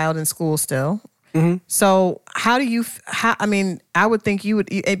young child in school still. Mm-hmm. So how do you? I mean, I would think you would.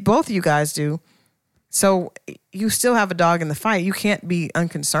 Both of you guys do. So you still have a dog in the fight. You can't be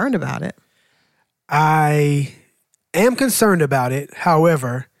unconcerned about it. I am concerned about it.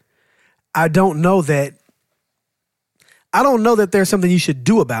 However, I don't know that there's something you should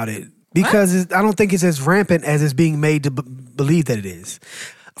do about it because I don't think it's as rampant as it's being made to believe that it is.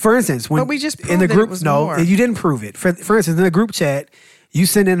 For instance, when But we just in proved the that it group, was no, more. you didn't prove it. For instance, in the group chat, you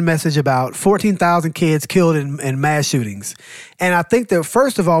sent in a message about 14,000 kids killed in mass shootings, and I think that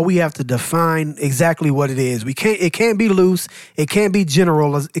first of all we have to define exactly what it is. It can't be loose. It can't be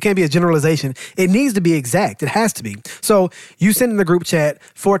general. It can't be a generalization. It needs to be exact. It has to be. So you sent in the group chat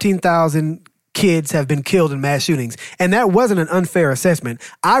 14,000 kids have been killed in mass shootings, and that wasn't an unfair assessment.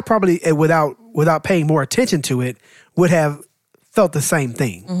 I probably, without paying more attention to it, would have felt the same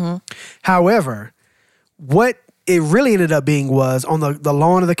thing. Mm-hmm. However, what it really ended up being was on the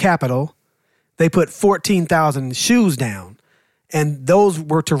lawn of the Capitol, they put 14,000 shoes down. And those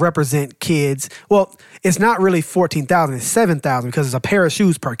were to represent kids. Well, it's not really 14,000, it's 7,000 because it's a pair of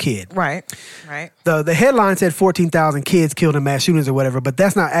shoes per kid. Right. The headline said 14,000 kids killed in mass shootings or whatever, but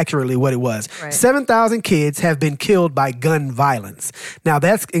that's not accurately what it was. Right. 7,000 kids have been killed by gun violence. Now,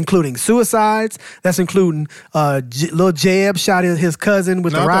 that's including suicides. That's including Lil Jeb shot his cousin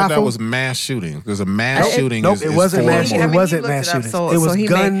with No, the I rifle. thought that was mass shooting because a mass shooting Nope, is it wasn't far mass more. shooting. I mean, It wasn't he looked mass it up, shootings. so- It was so he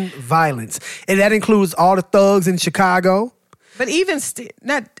gun violence. And that includes all the thugs in Chicago. But even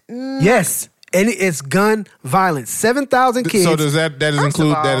Yes. And it's gun violence. 7,000 kids. So does that First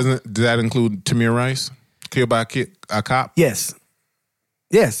include of all- does that include Tamir Rice killed by a cop? Yes.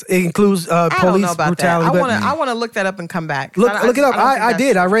 Yes. It includes I don't police know about brutality. that. but- I want to look that up and come back. Look it up. don't think I that's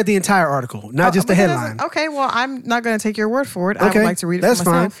did. true. I read the entire article, not just the But that headline. doesn't- Okay, well, I'm not going to take your word for it. I Okay, would like to read it that's for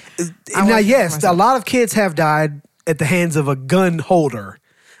myself. fine. I want Now, to read it for yes, a myself. lot of kids have died at the hands of a gun holder,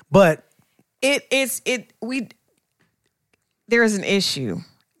 but there is an issue,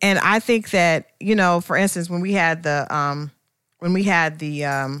 and I think that, you know, for instance, when we had the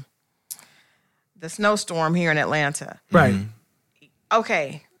snowstorm here in Atlanta, right,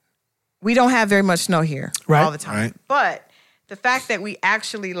 okay, we don't have very much snow here Right. all the time, Right. but the fact that we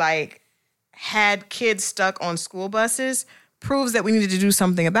actually had kids stuck on school buses proves that we needed to do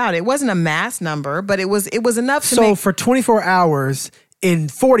something about it. It wasn't a mass number, but it was enough to so make. for 24 hours in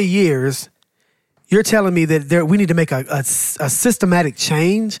 40 years, you're telling me that we need to make a systematic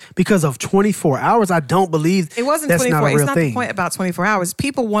change because of 24 hours? I don't believe It wasn't that's 24. not a real It's not thing. the point about 24 hours.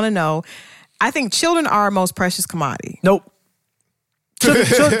 People want to know. I think children are our most precious commodity. Nope.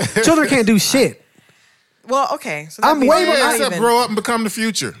 Children can't do shit. Well, okay. So I'm that way means more- we're not Except even- grow up and become the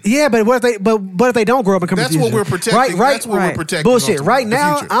future. Yeah, but what if they don't grow up and come That's to the what future? we're protecting. Right, That's what right. we're protecting. Bullshit. ultimately, Right the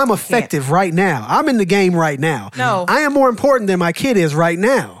now, future. I'm effective right now. I'm in the game right now. No. I am more important than my kid is right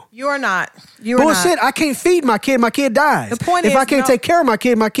now. You are not. You are Bullshit. not. I can't feed my kid dies. The point if is, I can't no. take care of my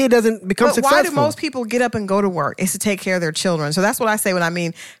kid doesn't become But successful. why do most people get up and go to work? It's to take care of their children. So that's what I say when I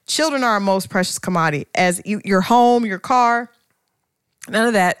mean children are our most precious commodity. As your home, your car, none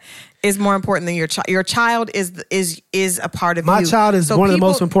of that is more important than your child. Your child is a part of My you. child is So one of the people-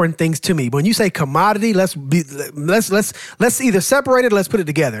 most important things to me. When you say commodity, let's either separate it or let's put it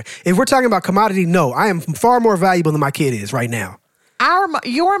together. If we're talking about commodity, no, I am far more valuable than my kid is right now.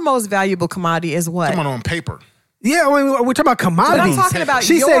 Your most valuable commodity is what? Come on paper. Yeah, we're talking about commodities. But I'm talking about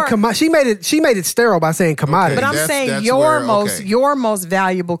she your- said she made it sterile by saying commodity. But I'm That's- saying that's your where- most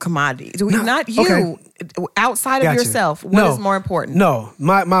valuable commodity. Not you. okay. Outside of Gotcha. yourself, what is more important? No,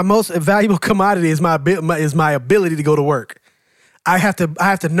 my most valuable commodity is my ability to go to work. I have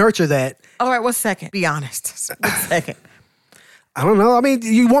to nurture that. All right, what's second? Be honest. What's second? I don't know. I mean,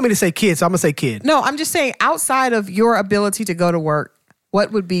 you want me to say kid, so I'm gonna say kid. No, I'm just saying outside of your ability to go to work,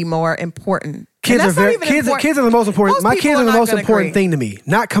 what would be more important? Kids are kids are the most important. Most My people kids are the not most gonna important agree. thing to me.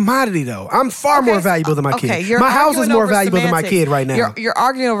 Not commodity though. I'm far more valuable than my kid. You're My house is arguing more over valuable than my semantics. kid right now. You're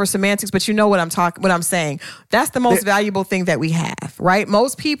arguing over semantics, but you know what I'm saying. That's the most valuable thing that we have, right?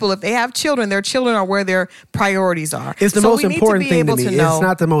 Most people, if they have children, their children are where their priorities are. It's the So most we need important be thing to able me. know- It's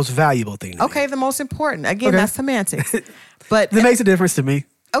not the most valuable thing to me. Okay, the most important. Again, Okay. that's semantics. But That makes a difference to me.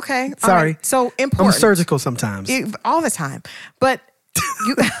 okay, all Sorry. right. So I'm important. surgical sometimes. All the time. But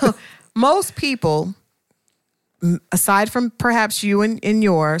you, most people, aside from perhaps you and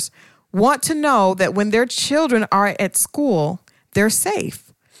yours, want to know that when their children are at school, they're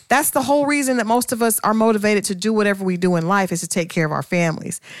safe. That's the whole reason that most of us are motivated to do whatever we do in life is to take care of our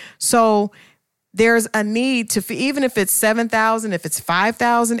families. So there's a need to, even if it's 7,000, if it's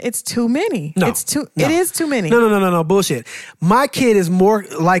 5,000, it's too many. No. It is too many. No, bullshit. My kid is more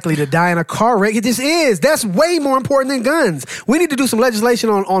likely to die in a car wreck. It just is. That's way more important than guns. We need to do some legislation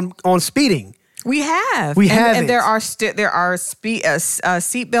on speeding. We have. We and, haven't. And there are seatbelt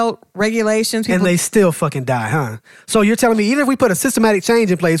regulations. And they still fucking die, huh? So you're telling me even if we put a systematic change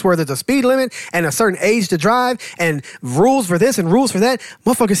in place where there's a speed limit and a certain age to drive and rules for this and rules for that,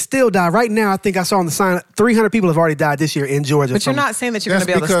 motherfuckers still die. Right now, I think I saw on the sign 300 people have already died this year in Georgia. But you're not saying that you're going to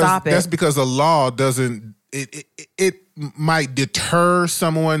be able to stop it. That's because the law doesn't. It might deter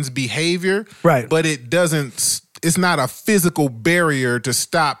someone's behavior, Right. But it doesn't. It's not a physical barrier to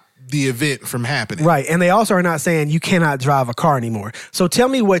stop the event from happening. Right. And they also are not saying you cannot drive a car anymore. So tell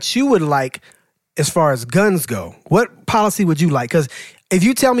me what you would like as far as guns go. What policy would you like? Because if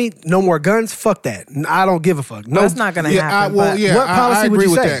you tell me no more guns, fuck that. I don't give a fuck. No, That's not going to happen. What policy I would agree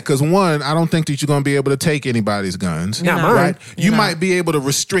you with say? that. Because one, I don't think that you're going to be able to take anybody's guns. Not No. mine. Right? You No. might be able to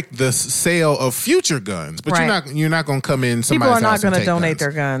restrict the sale of future guns, but Right. you're not going to come in People somebody's are not house and going to take donate guns.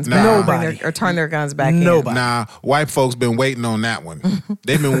 their guns. Nah. back Nobody. or turn their guns back in. Nobody. Nah, white folks been waiting on that one.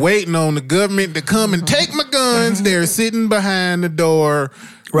 They've been waiting on the government to come and take my guns. They're sitting behind the door,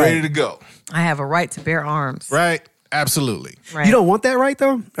 ready Right. to go. I have a right to bear arms. Right? Absolutely. Right. You don't want that right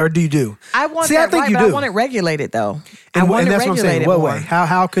though? Or do you do? I want See, that I think right, you but do. I want it regulated though. I And, want and it that's what I'm saying. regulated What more. way?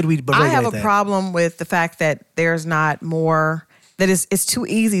 How could we regulate I have a that? problem with the fact that there's not more. That it's too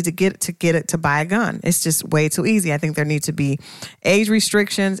easy to get it to buy a gun. It's just way too easy. I think there need to be age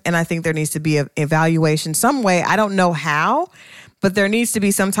restrictions, and I think there needs to be an evaluation some way. I don't know how, but there needs to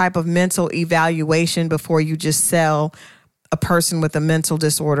be some type of mental evaluation before you just sell a person with a mental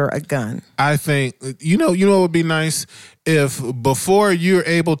disorder a gun. I think you know what would be nice if before you're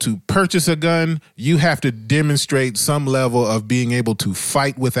able to purchase a gun, you have to demonstrate some level of being able to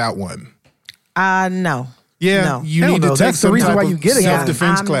fight without one. No. Yeah, No. you Hell need no, to take that's the some reason type why of you get a gun.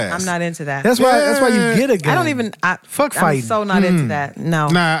 self-defense class. I'm not into that. That's why you get a gun. I don't even. Fuck fighting. I'm so not into that. No.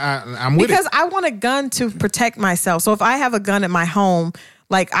 Nah, I'm with Because it. I want a gun to protect myself. So if I have a gun at my home,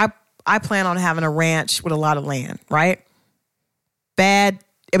 like I plan on having a ranch with a lot of land, right?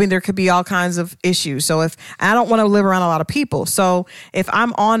 There could be all kinds of issues. So if I don't want to live around a lot of people. So if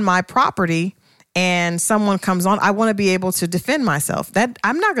I'm on my property and someone comes on, I want to be able to defend myself. That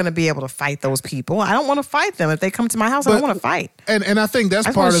I'm not going to be able to fight those people. I don't want to fight them. If they come to my house, I don't But- want to fight. And I think that's I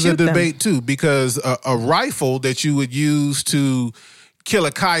just part wanna of the shoot them. debate too, because a rifle that you would use to kill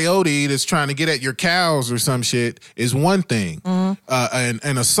a coyote that's trying to get at your cows or some shit is one thing. Mm-hmm.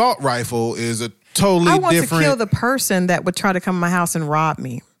 An assault rifle is a totally I want different. to kill the person that would try to come to my house and rob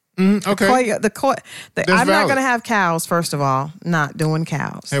me. Okay. I'm not valid. going to have cows. First of all, not doing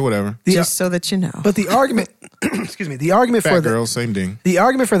cows. Hey, whatever. Just so that you know. But the argument, excuse me, the argument Fat for girl, same thing. the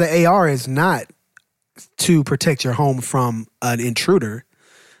argument for the AR is not to protect your home from an intruder.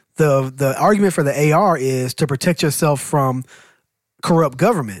 The argument for the AR is to protect yourself from corrupt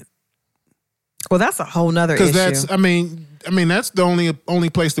government. Well, that's a whole nother issue. Because that's, I mean, that's the only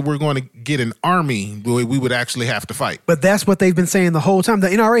place that we're going to get an army where we would actually have to fight. But that's what they've been saying the whole time. The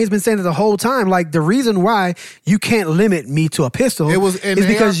NRA has been saying it the whole time. Like the reason why you can't limit me to a pistol is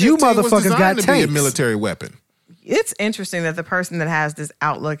because you AR-15 was motherfuckers got designed to be a tanks. military weapon. It's interesting that the person that has this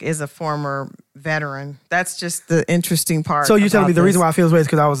outlook is a former veteran. That's just the interesting part. So you're telling me about the reason this. why I feel this way is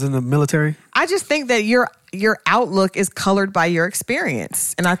because I was in the military? I just think that your outlook is colored by your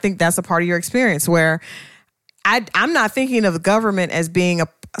experience, and I think that's a part of your experience where I'm not thinking of the government as being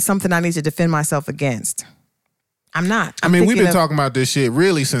something I need to defend myself against. I'm not. I mean, we've been talking about this shit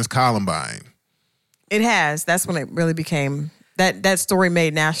really since Columbine. It has. That's when it really became that story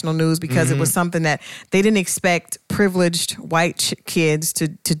made national news because it was something that they didn't expect privileged white kids to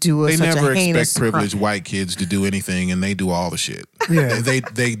do. They such never a heinous expect privileged white kids to do anything, and they do all the shit. Yeah.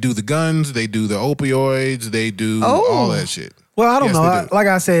 They do the guns, they do the opioids, they do all that shit. Well, I don't Yes, know. they do. Like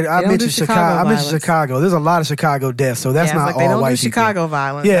I said, I don't mentioned do Chicago. I mentioned violence. Chicago. There's a lot of Chicago deaths, so that's it's not like all they don't white do people. Chicago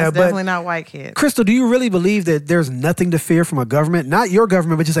violence. Yeah, That's but- definitely not white kids. Crystal, do you really believe that there's nothing to fear from a government? Not your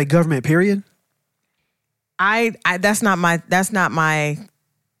government, but just a government. Period. I that's not my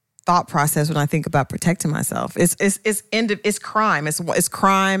thought process when I think about protecting myself. It's crime. It's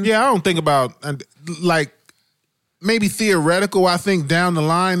crime. Yeah, I don't think about like maybe theoretical. I think down the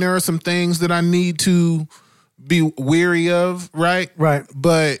line there are some things that I need to be weary of, right? Right.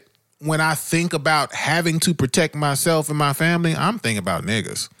 But when I think about having to protect myself and my family, I'm thinking about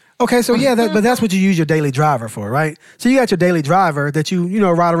niggas. Okay, so yeah, but that's what you use your daily driver for, right? So you got your daily driver that you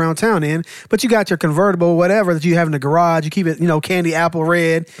ride around town in, but you got your convertible, whatever that you have in the garage. You keep it, candy apple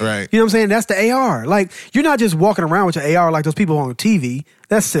red. Right. You know what I'm saying? That's the AR. Like, you're not just walking around with your AR like those people on TV.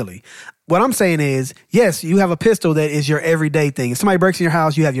 That's silly. What I'm saying is, yes, you have a pistol that is your everyday thing. If somebody breaks in your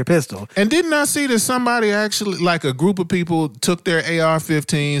house, you have your pistol. And didn't I see that somebody actually, like a group of people, took their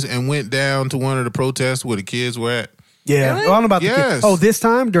AR-15s and went down to one of the protests where the kids were at? Yeah. Really? Oh, I don't know about the Yes. kids. Oh, this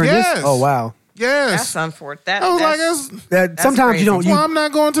time? During Yes. this? Oh, wow. Yes. That's unfortunate. I was like, That's Sometimes crazy. you don't. well, I'm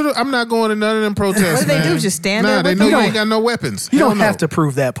not going to none of them protests. What do they man. do? Just stand nah, there they with know them? you ain't got no weapons. You Hell don't no. have to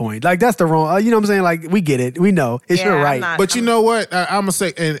prove that point. Like, that's the wrong. You know what I'm saying? Like, we get it. We know. It's your I'm right. not- But you know what? I'm gonna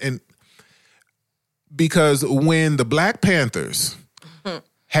say, and because when the Black Panthers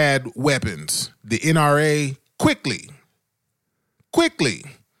had weapons, the NRA quickly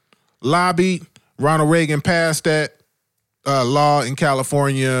lobbied. Ronald Reagan passed that law in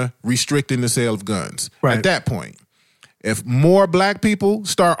California restricting the sale of guns. Right. At that point, if more black people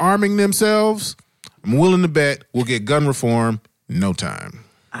start arming themselves, I'm willing to bet we'll get gun reform in no time.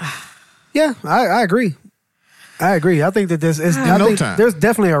 Yeah, I agree. I agree. I think that there's time. there's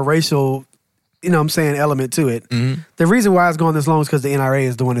definitely a racial, element to it. The reason why it's going this long is because the NRA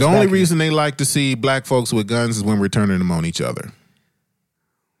is doing this. The only back reason they like to see black folks with guns is when we're turning them on each other. end.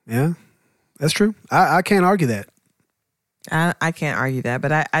 Yeah, that's true. I can't argue that. I can't argue that,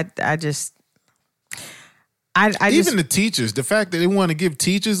 but I just Even the teachers, the fact that they want to give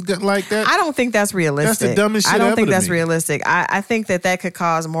teachers like that. I don't think that's realistic. That's the dumbest shit I don't ever think to that's me. realistic. I think that could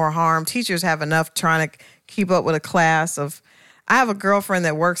cause more harm. Teachers have enough trying to keep up with a class of. I have a girlfriend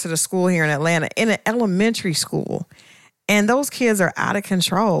that works at a school here in Atlanta, in an elementary school, and those kids are out of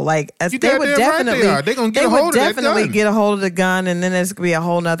control. Like You they would goddamn right definitely, they are. They're gonna get a hold of that gun. get a hold of the gun, and then there's gonna be a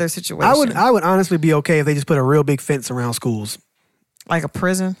whole nother situation. I would honestly be okay if they just put a real big fence around schools. Like a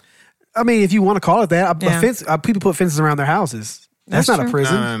prison. I mean, if you want to call it that, Yeah. a fence. People put fences around their houses. That's That's not a true.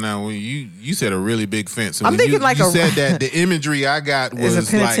 prison. No. Well, you said a really big fence. And I'm when thinking you, like you a- said that the imagery I got Is a was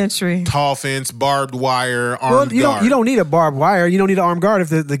penitentiary. like tall fence, barbed wire, Well, armed you guard. don't need a barbed wire. You don't need an armed guard if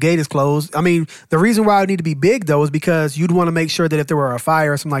the gate is closed. I mean, the reason why it would need to be big though is because you'd want to make sure that if there were a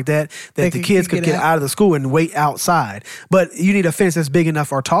fire or something like that, that the kids could get out of the school and wait outside. But you need a fence that's big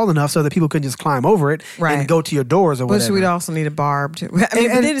enough or tall enough so that people couldn't just climb over it Right. and go to your doors or But whatever. we'd also need a barbed. I mean,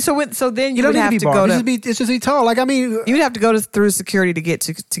 And- but then, so then you you don't would need to have be to barbed. go It's just be tall. Like I mean, you'd have to go through security to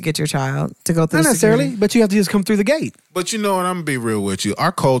get your child to go through. not necessarily, security. but you have to just come through the gate. But you know what? I'm gonna be real with you.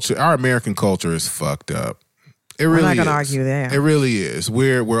 Our culture, our American culture, is fucked up. It really not gonna is. argue there. It really is.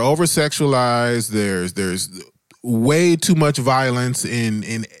 We're over sexualized. There's way too much violence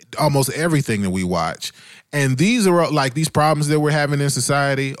in almost everything that we watch, and these problems that we're having in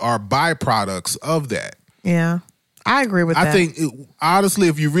society are byproducts of that. Yeah, I agree with that. I think honestly,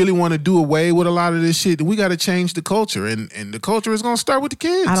 if you really want to do away with a lot of this shit, we got to change the culture, and the culture is going to start with the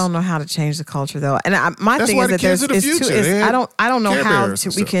kids. I don't know how to change the culture though, and my That's thing why is the that kids there's are the it's too. future. It's, They have I don't know Care how Bears to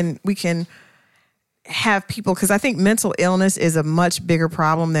and we can have people because I think mental illness is a much bigger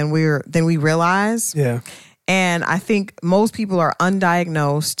problem than we realize. Yeah. And I think most people are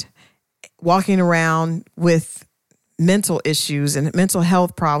undiagnosed, walking around with mental issues and mental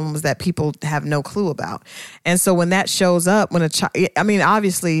health problems that people have no clue about. And so when that shows up, when a child, I mean,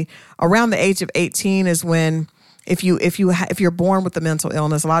 obviously around the age of 18 is when, if you're born with a mental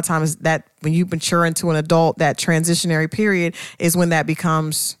illness, a lot of times that when you mature into an adult, that transitionary period is when that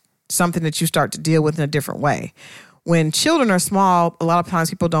becomes something that you start to deal with in a different way. When children are small, a lot of times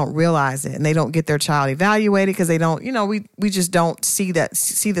people don't realize it and they don't get their child evaluated because they don't, we just don't see the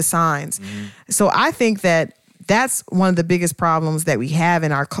signs. Mm-hmm. So I think that that's one of the biggest problems that we have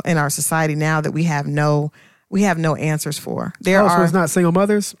in our society now that we have no answers for. So it's not single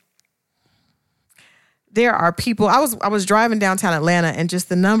mothers? there are people. I was driving downtown Atlanta, and just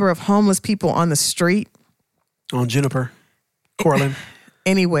the number of homeless people on the street On Juniper, Cortland.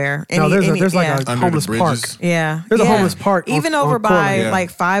 anywhere. No, there's like a Under the homeless park. bridges. Yeah, There's a homeless park on- even over on by Cortland. Yeah. like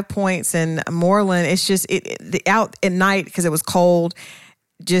 5 Points and Moreland. It's just out at night because it was cold,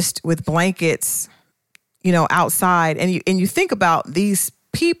 just with blankets, outside. And you think about these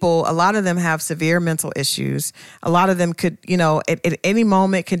people. A lot of them have severe mental issues. A lot of them could, at any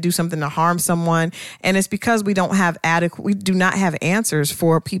moment can do something to harm someone. And it's because we do not have answers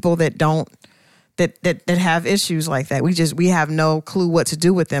for people that don't. That have issues like that. We have no clue what to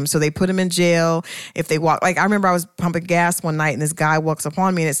do with them. So they put them in jail. If they walk, like I remember I was pumping gas one night and this guy walks up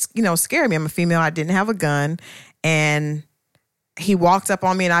on me and it's, scared me. I'm a female. I didn't have a gun. And he walked up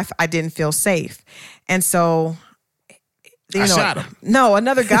on me and I didn't feel safe. And so, I shot him. No,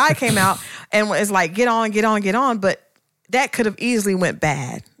 another guy came out and was like, get on. But that could have easily went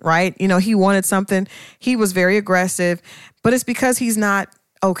bad, right? He wanted something. He was very aggressive, but it's because he's not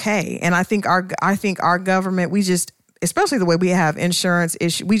okay. And I think our government, we just, especially the way we have insurance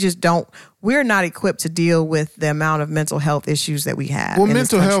issues, we're not equipped to deal with the amount of mental health issues that we have. Well, in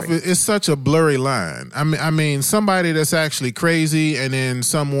this mental health country. is such a blurry line. I mean, somebody that's actually crazy, and then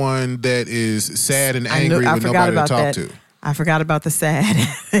someone that is sad and angry with nobody to talk to. I forgot about the sad.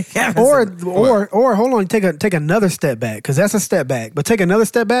 Or hold on, take another step back, because that's a step back. But take another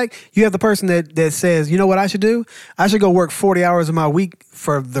step back. You have the person that says, you know what I should do? I should go work 40 hours of my week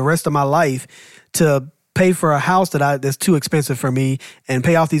for the rest of my life to pay for a house that's too expensive for me and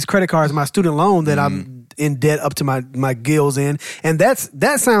pay off these credit cards, my student loan that I'm in debt up to my gills in. And that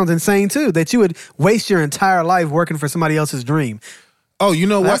sounds insane too, that you would waste your entire life working for somebody else's dream. Oh, you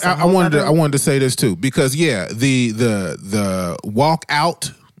know what? That's a I whole wanted other- to say this too, because the walk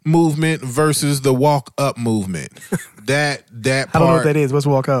out movement versus the walk up movement. that part, I don't know what that is. What's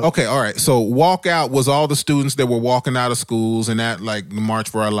walk up? Okay, all right. So walk out was all the students that were walking out of schools and that like the March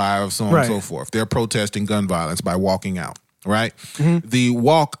for Our Lives, so on Right. and so forth. They're protesting gun violence by walking out, right? Mm-hmm. The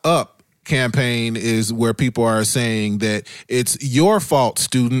walk up campaign is where people are saying that it's your fault,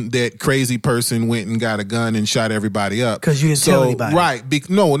 student, that crazy person went and got a gun and shot everybody up. 'Cause you didn't tell anybody. Right.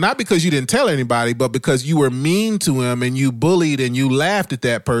 No, not because you didn't tell anybody, but because you were mean to him and you bullied and you laughed at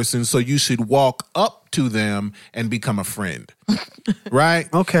that person, so you should walk up to them and become a friend. Right?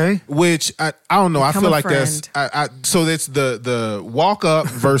 Okay. Which I don't know. I Become feel a like that's so that's the walk up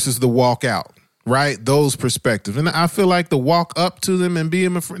versus the walk out. Right, those perspectives, and I feel like the walk up to them and be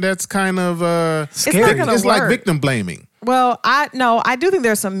a friend, that's kind of Scary. gonna it's like work. victim blaming. Well, I do think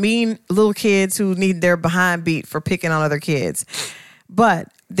there's some mean little kids who need their behind beat for picking on other kids. But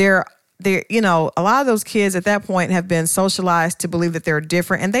they're a lot of those kids at that point have been socialized to believe that they're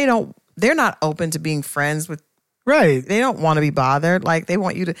different, and they're not open to being friends with. Right. They don't want to be bothered. Like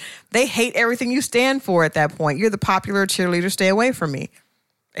they hate everything you stand for at that point. You're the popular cheerleader. Stay away from me.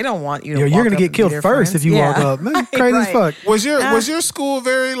 They don't want you to. You're walk going to up get and be killed their first friends. if you walk up. Man, crazy as fuck. Was your school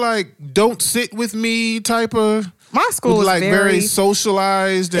very like don't sit with me type of? My school was like very very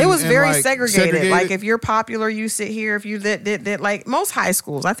socialized. And, it was and, very like, segregated. Like if you're popular, you sit here. If you that like most high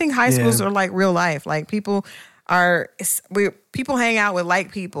schools, I think high schools are like real life. Like people hang out with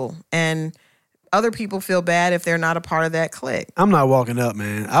like people, and other people feel bad if they're not a part of that clique. I'm not walking up,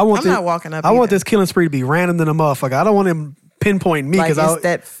 man. I'm not walking up I want either. this killing spree to be random than a motherfucker. I don't want him pinpointing me Like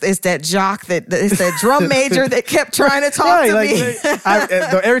because it's that jock it's that drum major that kept trying to talk Right, to like,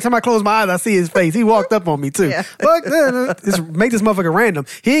 me. every time I close my eyes, I see his face. He walked up on me too. Yeah. Fuck, just make this motherfucker random.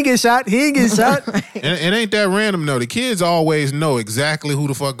 He ain't get shot. and it ain't that random though. The kids always know exactly who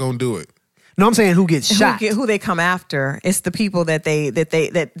the fuck gonna do it. No, I'm saying who gets shot. Who they come after? It's the people that are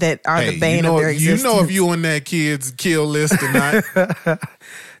the bane of their existence. You know if you on that kid's kill list or not.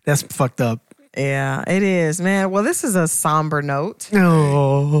 That's fucked up. Yeah, it is, man. Well, this is a somber note.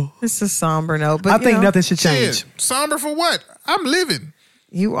 No, It's a somber note, but I think nothing should change. Shit, somber for what? I'm living.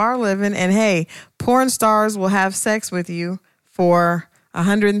 You are living, and hey, porn stars will have sex with you for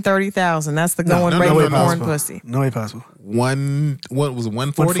 $130,000. That's the going rate no, for no, porn possible. pussy. No way possible. What was it?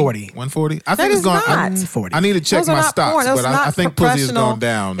 140? 140. I think is it's gone. not. 140. I need to check Those are my not stocks, porn. Those but are not I think pussy has professional- gone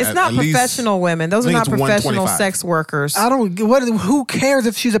down. It's at not least- professional women. Those I are think not it's professional 125. sex workers. I don't. Who cares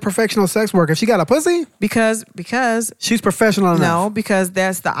if she's a professional sex worker? If she got a pussy, Because she's professional enough. no, because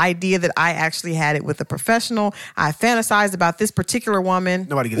that's the idea that I actually had it with a professional. I fantasized about this particular woman.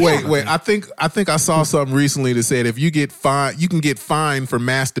 Nobody gets. Wait. I think I saw something recently that said if you get fined, you can get fined for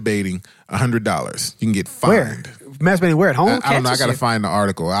masturbating $100. You can get Where? fined. Masturbating where? At home? I don't know. I catches got to you? find the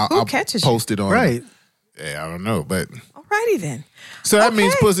article. Who I'll catches you? post it on. Right. Yeah, I don't know, but Alrighty then. so that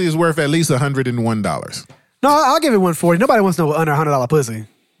means Okay. pussy is worth at least $101. No, I'll give it 140. Nobody wants no under $100 pussy.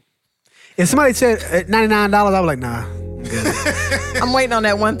 If somebody said $99, I was like, nah. I'm waiting on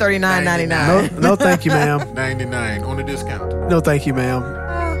that $139.99. No, thank you, ma'am. 99 on a discount. No, thank you, ma'am.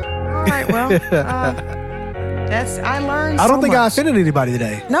 All right, well, I learned. I don't so think I much. offended anybody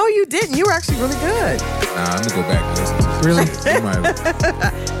today. No, you didn't. You were actually really good. Nah, I'm gonna go back and listen to this. Really? You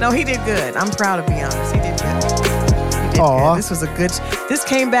might- No, he did good. I'm proud to be honest. He did good. He did Aw. good. This was a good. This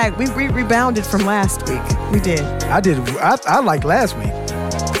came back. We rebounded from last week. We did. I did. I liked last week.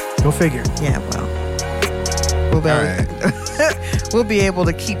 Go figure. Yeah. Well, we'll be All able, we'll be able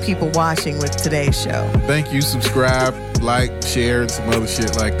to keep people watching with today's show. Thank you. Subscribe, like, share, and some other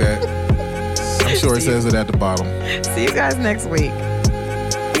shit like that. I'm sure it says it at the bottom. See you guys next week.